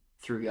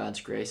through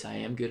God's grace, I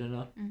am good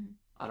enough.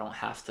 I don't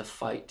have to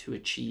fight to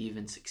achieve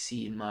and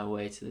succeed my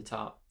way to the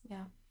top.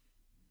 Yeah.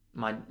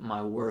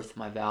 My worth,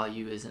 my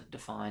value isn't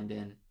defined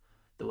in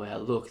the way I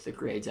look, the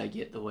grades I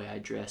get, the way I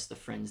dress, the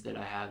friends that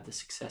I have, the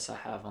success I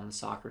have on the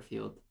soccer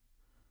field,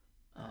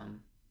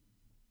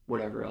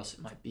 whatever else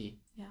it might be.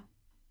 Yeah.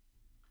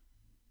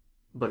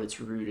 But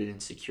it's rooted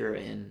and secure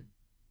in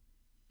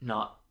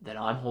not that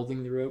I'm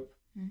holding the rope,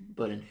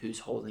 but in who's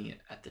holding it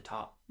at the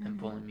top and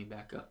pulling me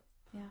back up.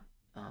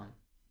 Yeah.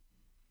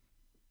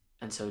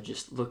 And so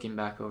just looking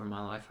back over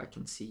my life, I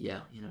can see,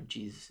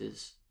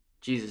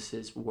 Jesus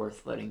is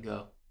worth letting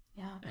go.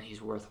 Yeah. And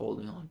he's worth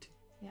holding on to.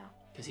 Yeah.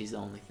 Because he's the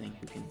only thing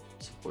who can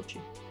support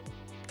you.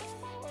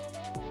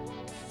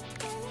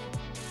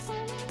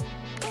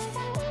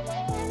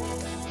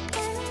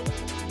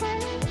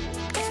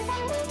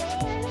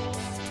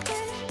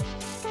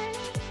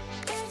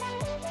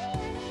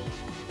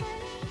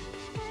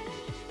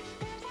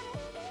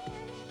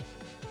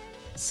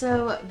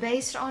 So,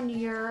 based on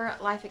your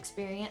life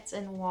experience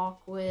and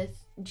walk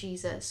with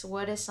Jesus,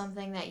 what is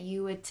something that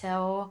you would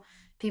tell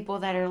people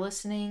that are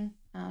listening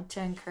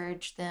to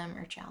encourage them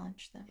or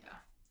challenge them?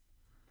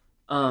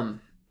 Yeah.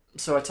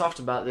 So I talked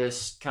about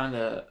this kind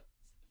of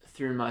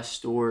through my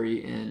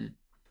story in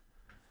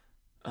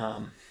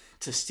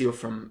To Steal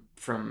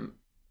from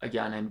a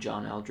guy named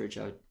John Eldredge,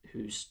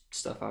 whose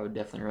stuff I would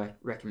definitely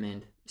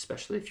recommend,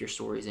 especially if your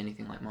story is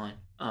anything like mine.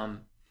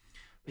 But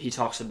he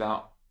talks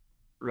about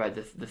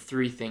the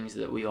three things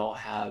that we all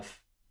have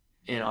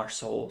in our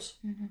souls.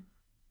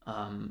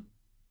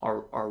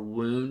 Our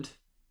wound,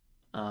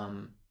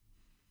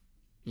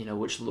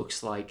 which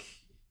looks like,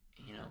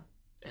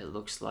 it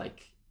looks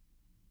like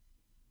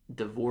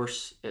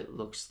divorce, it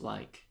looks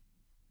like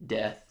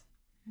death,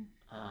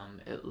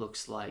 it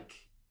looks like,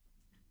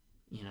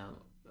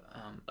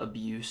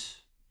 abuse,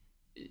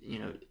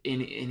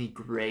 any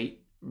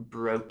great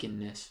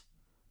brokenness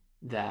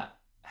that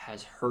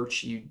has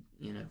hurt you,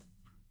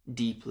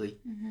 deeply.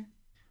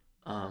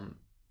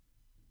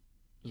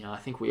 I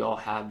think we all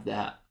have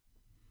that.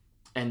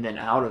 And then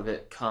out of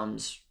it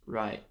comes,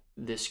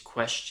 this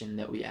question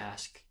that we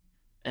ask.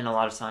 And a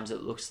lot of times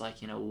it looks like,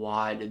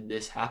 why did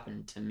this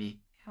happen to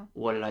me? Yeah.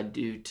 What did I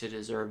do to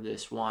deserve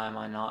this? Why am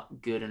I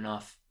not good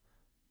enough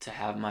to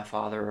have my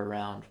father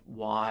around?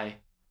 Why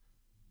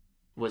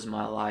was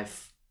my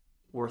life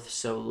worth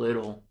so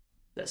little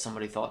that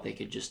somebody thought they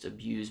could just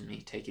abuse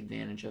me, take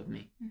advantage of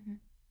me?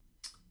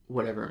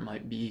 Whatever it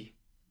might be,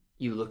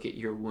 you look at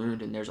your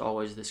wound and there's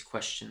always this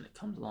question that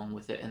comes along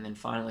with it. And then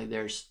finally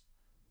there's,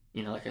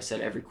 like I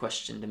said, every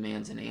question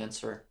demands an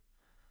answer.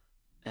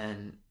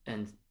 And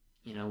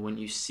when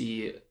you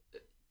see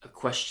a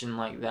question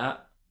like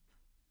that,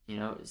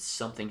 it's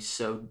something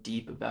so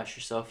deep about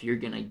yourself, you're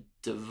going to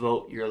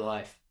devote your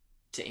life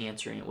to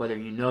answering it, whether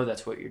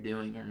that's what you're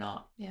doing or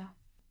not. Yeah.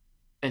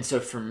 And so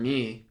for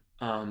me,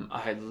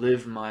 I had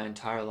lived my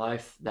entire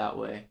life that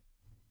way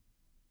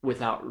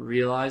without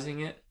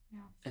realizing it.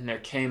 Yeah. And there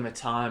came a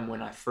time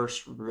when I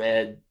first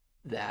read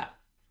that,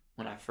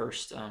 when I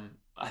first,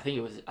 I think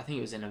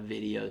it was in a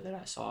video that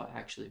I saw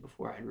actually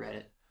before I'd read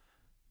it.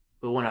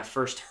 But when I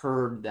first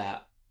heard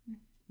that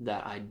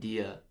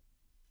idea,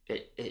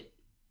 it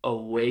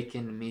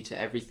awakened me to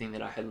everything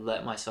that I had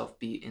let myself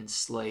be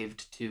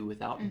enslaved to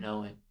without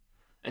knowing.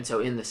 And so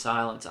in the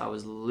silence, I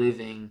was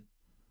living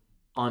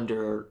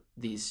under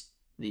these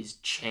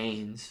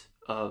chains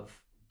of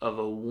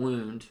a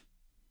wound,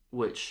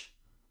 which,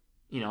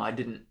 I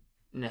didn't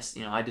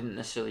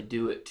necessarily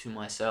do it to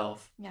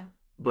myself. Yeah.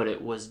 But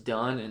it was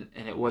done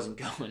and it wasn't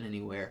going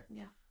anywhere.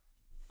 Yeah.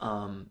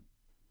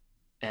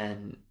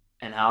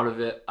 And out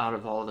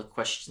of all the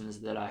questions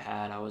that I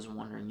had, I was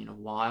wondering,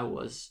 why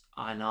was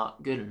I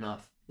not good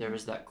enough? There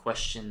was that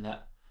question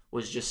that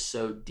was just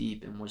so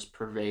deep and was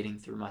pervading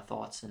through my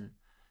thoughts,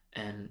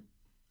 and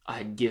I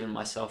had given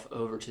myself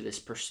over to this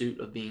pursuit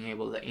of being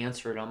able to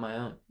answer it on my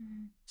own,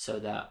 so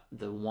that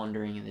the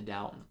wondering and the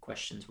doubt and the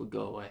questions would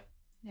go away.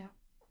 Yeah.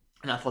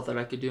 And I thought that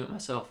I could do it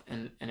myself,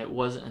 and it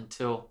wasn't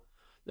until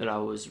that I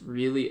was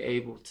really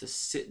able to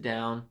sit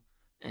down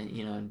and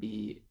and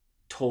be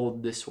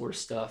told this sort of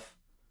stuff,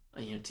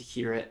 to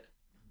hear it,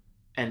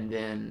 and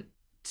then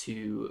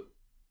to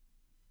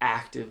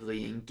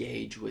actively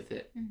engage with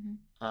it,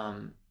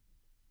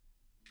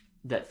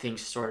 that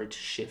things started to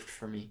shift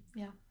for me.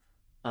 Yeah.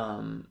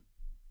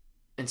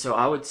 And so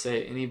I would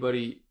say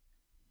anybody,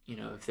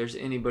 if there's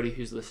anybody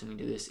who's listening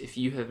to this, if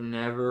you have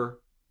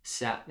never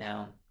sat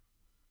down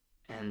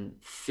and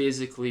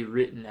physically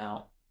written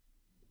out,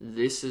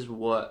 this is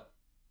what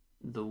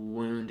the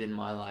wound in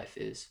my life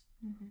is,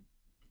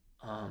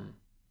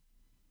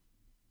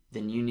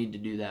 then you need to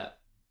do that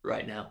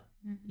right now.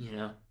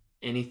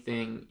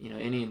 Anything,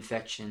 any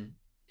infection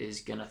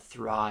is going to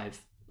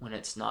thrive when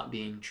it's not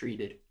being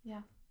treated.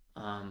 Yeah.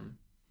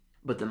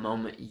 But the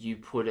moment you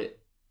put it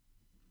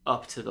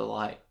up to the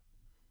light,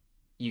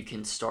 you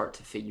can start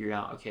to figure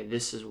out, okay,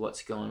 this is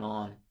what's going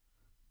on,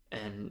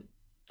 and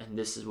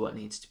this is what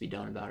needs to be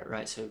done about it,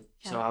 right? So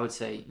I would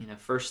say,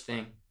 first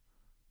thing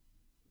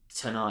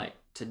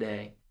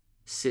today,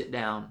 sit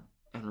down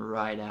and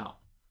write out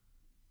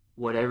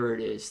whatever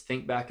it is.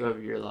 Think back over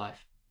your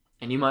life.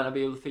 And you might not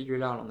be able to figure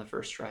it out on the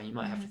first try. You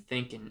might have to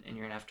think, and you're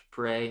going to have to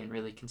pray and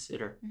really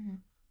consider.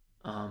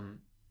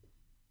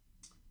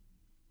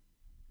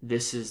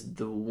 This is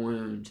the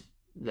wound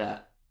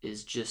that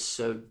is just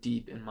so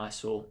deep in my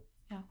soul.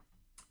 Yeah.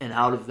 And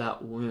out of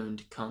that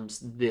wound comes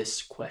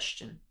this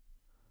question.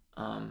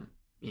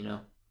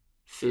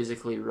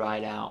 Physically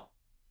write out.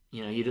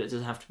 It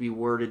doesn't have to be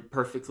worded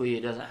perfectly.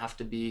 It doesn't have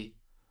to be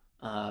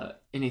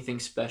anything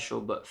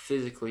special, but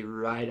physically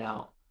write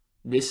out,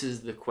 this is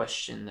the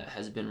question that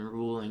has been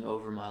ruling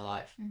over my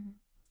life.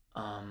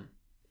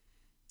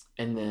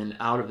 And then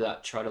out of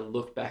that, try to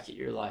look back at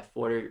your life.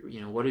 What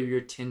are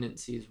your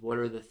tendencies? What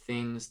are the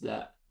things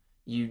that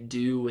you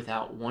do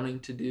without wanting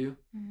to do?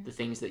 The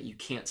things that you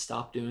can't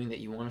stop doing, that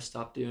you want to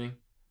stop doing?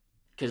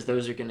 Because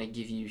those are going to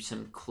give you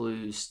some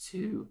clues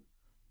to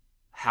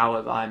how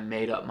have I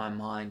made up my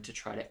mind to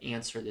try to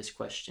answer this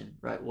question,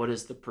 right? What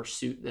is the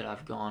pursuit that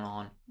I've gone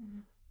on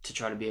to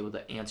try to be able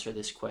to answer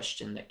this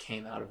question that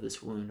came out of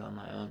this wound on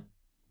my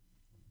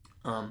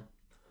own?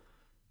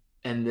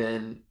 And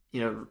then,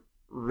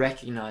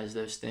 recognize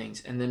those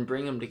things and then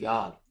bring them to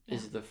God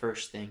is the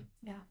first thing.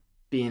 Yeah.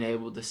 Being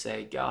able to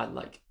say, God,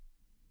 like,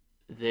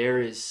 there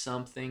is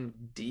something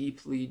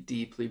deeply,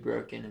 deeply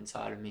broken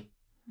inside of me.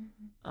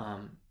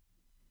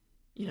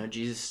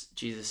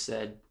 Jesus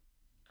said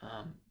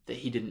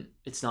that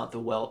it's not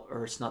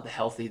the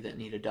healthy that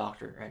need a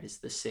doctor, right? It's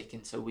the sick.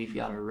 And so we've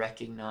got to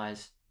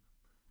recognize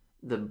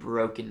the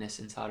brokenness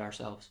inside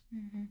ourselves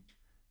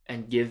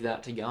and give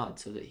that to God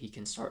so that he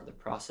can start the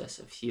process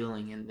of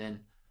healing, and then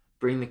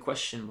bring the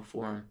question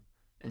before him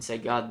and say,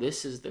 God,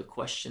 this is the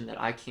question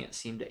that I can't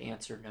seem to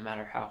answer no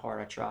matter how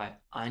hard I try.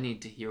 I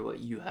need to hear what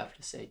you have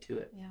to say to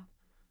it. Yeah.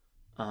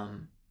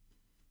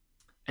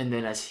 And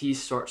then as he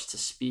starts to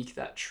speak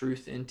that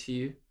truth into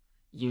you,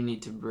 you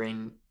need to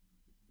bring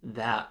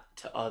that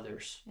to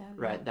others,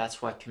 right?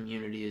 That's why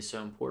community is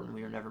so important.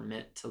 We were never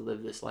meant to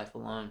live this life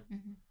alone.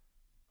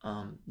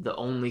 The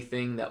only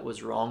thing that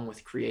was wrong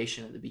with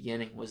creation at the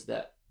beginning was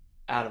that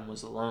Adam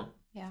was alone.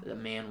 Yeah. That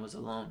man was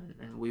alone,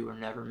 and we were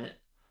never meant,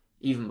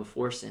 even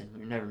before sin, we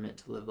were never meant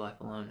to live life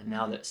alone. And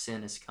now that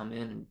sin has come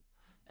in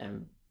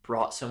and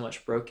brought so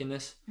much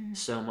brokenness,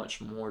 so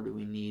much more do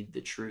we need the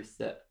truth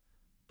that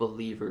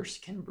believers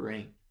can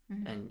bring,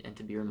 and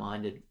to be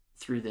reminded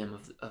through them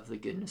of the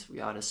goodness of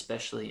God,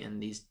 especially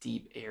in these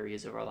deep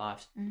areas of our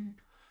lives.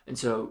 And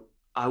so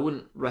I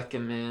wouldn't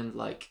recommend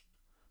like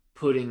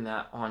putting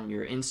that on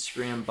your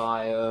Instagram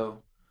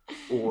bio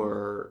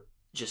or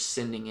just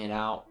sending it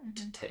out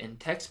in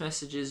text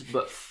messages,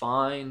 but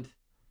find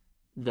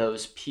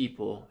those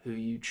people who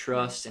you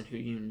trust and who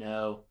you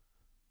know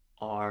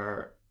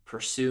are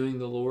pursuing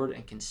the Lord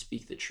and can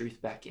speak the truth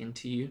back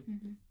into you,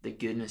 the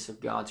goodness of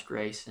God's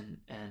grace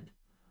and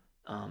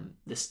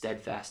the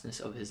steadfastness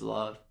of his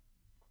love,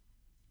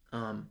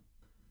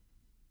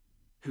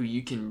 who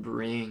you can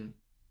bring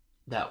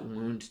that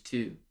wound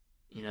to.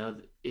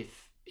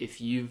 If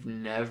you've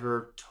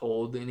never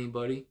told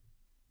anybody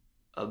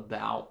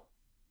about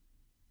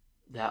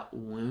that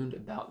wound,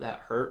 about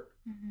that hurt,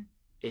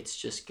 it's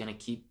just going to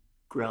keep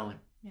growing.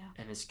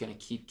 And it's going to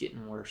keep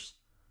getting worse.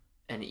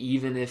 And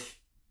even if,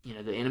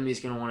 the enemy is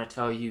going to want to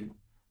tell you,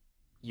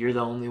 you're the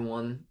only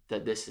one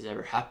that this has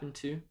ever happened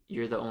to,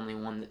 you're the only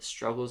one that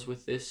struggles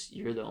with this,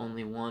 you're the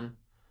only one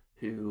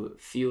who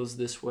feels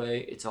this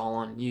way, it's all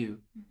on you.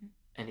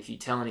 And if you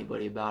tell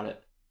anybody about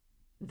it,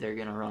 they're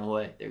going to run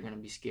away, they're going to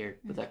be scared.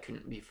 But that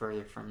couldn't be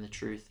further from the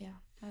truth.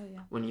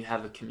 When you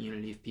have a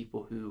community of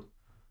people who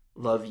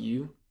love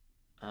you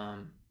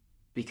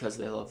because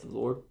they love the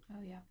Lord,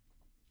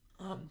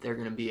 they're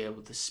going to be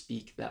able to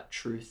speak that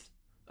truth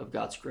of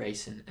God's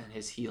grace and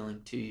his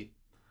healing to you.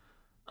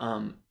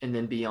 And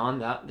then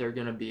beyond that, they're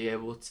going to be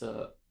able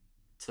to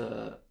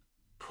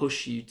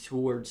push you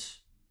towards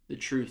the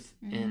truth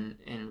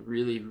in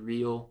really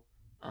real,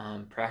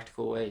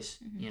 practical ways.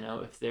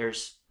 If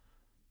there's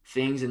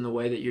things in the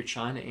way that you're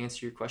trying to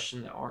answer your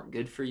question that aren't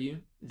good for you,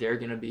 they're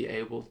going to be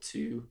able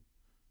to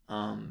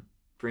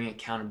bring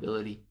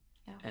accountability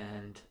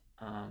and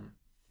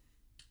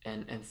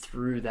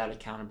through that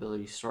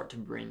accountability start to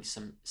bring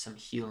some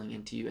healing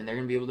into you, and they're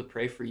going to be able to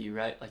pray for you,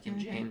 right? Like in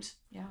James,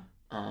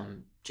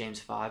 James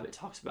 5, it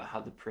talks about how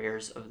the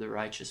prayers of the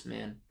righteous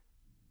man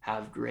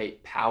have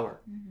great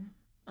power.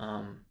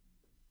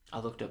 I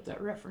looked up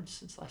that reference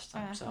since last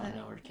time, so I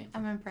know where it came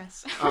from. I'm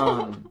impressed.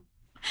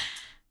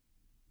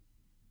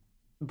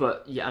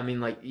 But yeah, I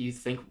mean, like, you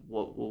think,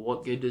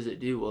 what good does it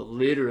do? Well,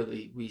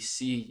 literally, we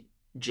see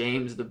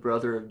James, the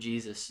brother of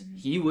Jesus.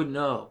 He would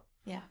know.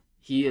 Yeah.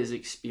 He has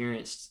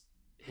experienced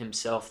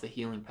himself the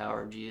healing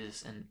power of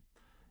Jesus,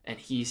 and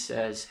he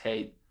says,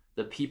 hey,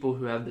 the people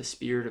who have the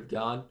Spirit of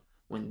God,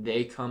 when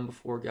they come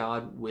before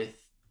God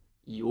with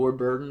your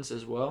burdens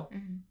as well,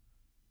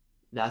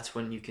 that's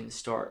when you can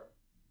start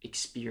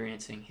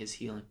experiencing his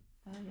healing.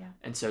 Oh, yeah.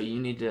 And so you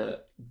need to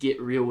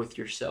get real with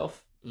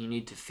yourself. You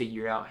need to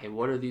figure out, hey,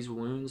 what are these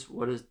wounds?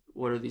 What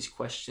are these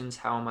questions?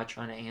 How am I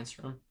trying to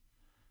answer them?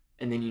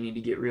 And then you need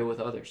to get real with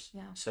others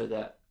so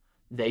that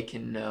they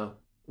can know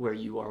where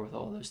you are with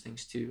all those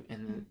things too.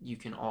 And you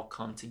can all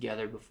come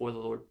together before the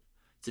Lord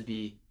to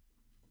be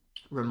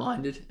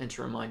reminded and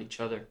to remind each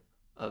other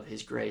of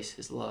his grace,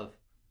 his love,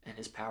 and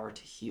his power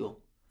to heal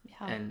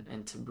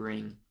and to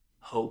bring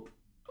hope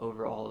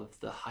over all of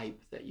the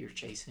hype that you're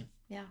chasing.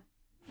 Yeah,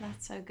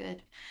 that's so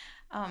good.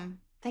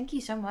 Thank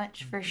you so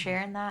much for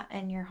sharing that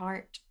in your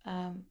heart.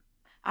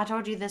 I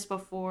told you this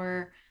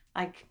before,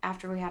 like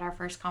after we had our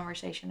first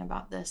conversation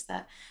about this,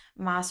 that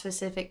my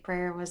specific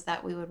prayer was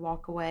that we would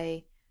walk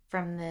away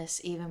from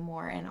this even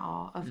more in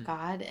awe of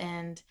God.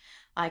 And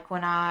like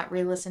when I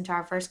re-listened to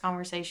our first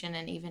conversation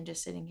and even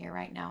just sitting here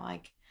right now,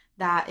 like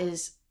that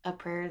is a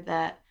prayer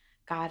that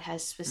God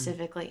has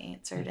specifically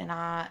answered. And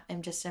I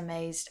am just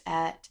amazed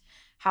at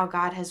how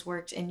God has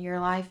worked in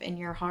your life, in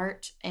your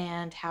heart,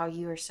 and how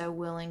you are so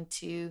willing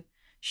to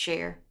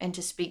share and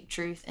to speak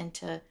truth and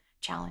to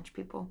challenge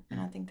people. And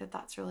I think that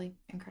that's really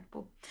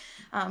incredible.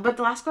 But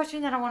the last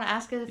question that I want to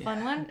ask is a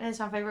fun one. It's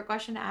my favorite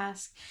question to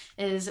ask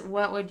is,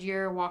 what would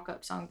your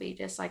walk-up song be?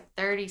 Just like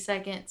 30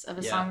 seconds of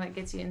a song that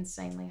gets you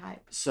insanely hyped.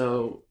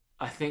 So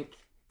I think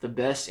the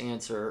best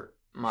answer,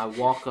 my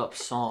walk-up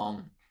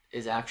song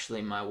is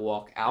actually my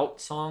walk-out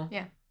song.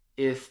 Yeah.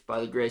 If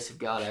by the grace of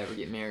God I ever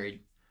get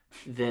married,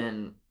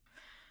 then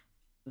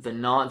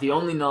the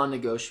only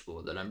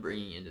non-negotiable that I'm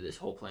bringing into this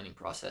whole planning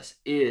process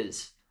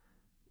is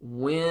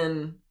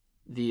when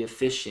the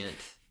officiant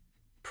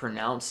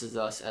pronounces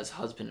us as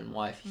husband and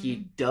wife, he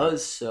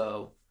does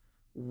so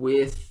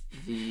with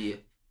the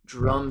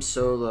drum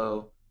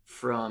solo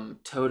from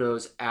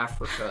Toto's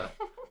Africa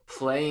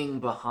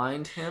playing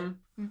behind him.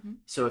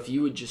 So if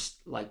you would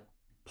just like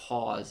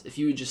pause, if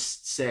you would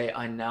just say,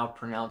 I now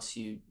pronounce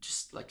you,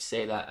 just like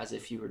say that as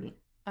if you were to...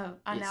 Oh,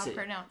 I now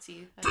pronounce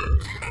you. It's gonna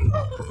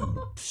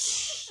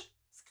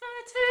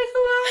take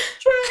a while to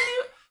train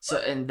you. So,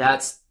 and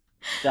that's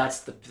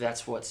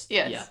what's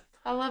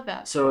I love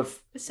that. So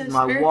if my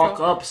spiritual. Walk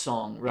up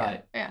song,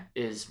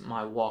 is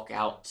my walk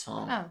out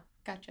song. Oh,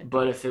 gotcha.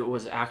 But if it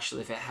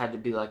had to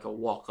be like a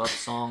walk up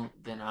song,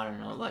 then I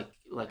don't know,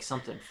 like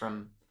something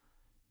from,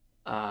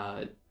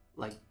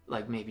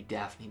 like maybe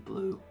Daphne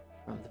Blue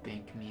from the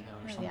band Camino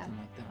or something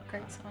like that.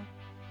 Great song.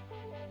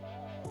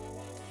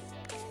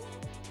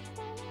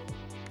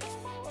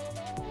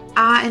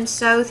 I am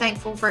so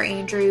thankful for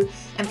Andrew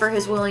and for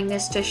his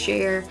willingness to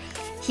share.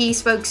 He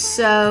spoke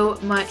so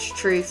much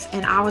truth,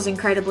 and I was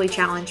incredibly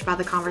challenged by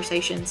the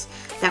conversations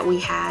that we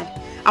had.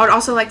 I would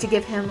also like to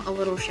give him a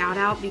little shout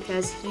out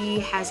because he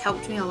has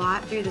helped me a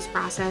lot through this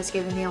process,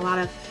 given me a lot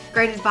of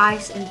great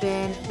advice and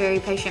been very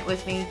patient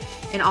with me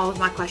in all of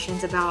my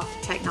questions about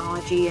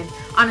technology. And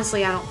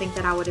honestly, I don't think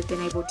that I would have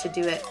been able to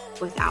do it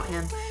without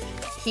him.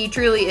 He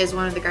truly is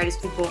one of the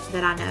greatest people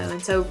that I know.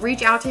 And so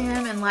reach out to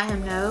him and let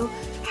him know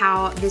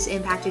how this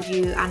impacted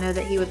you. I know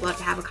that he would love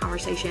to have a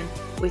conversation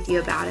with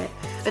you about it.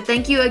 But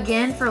thank you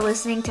again for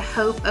listening to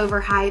Hope Over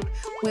Hype.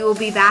 We will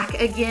be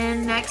back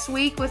again next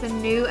week with a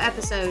new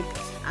episode.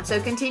 So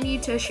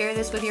continue to share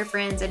this with your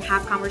friends and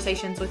have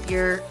conversations with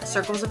your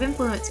circles of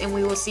influence. And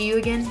we will see you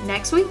again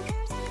next week.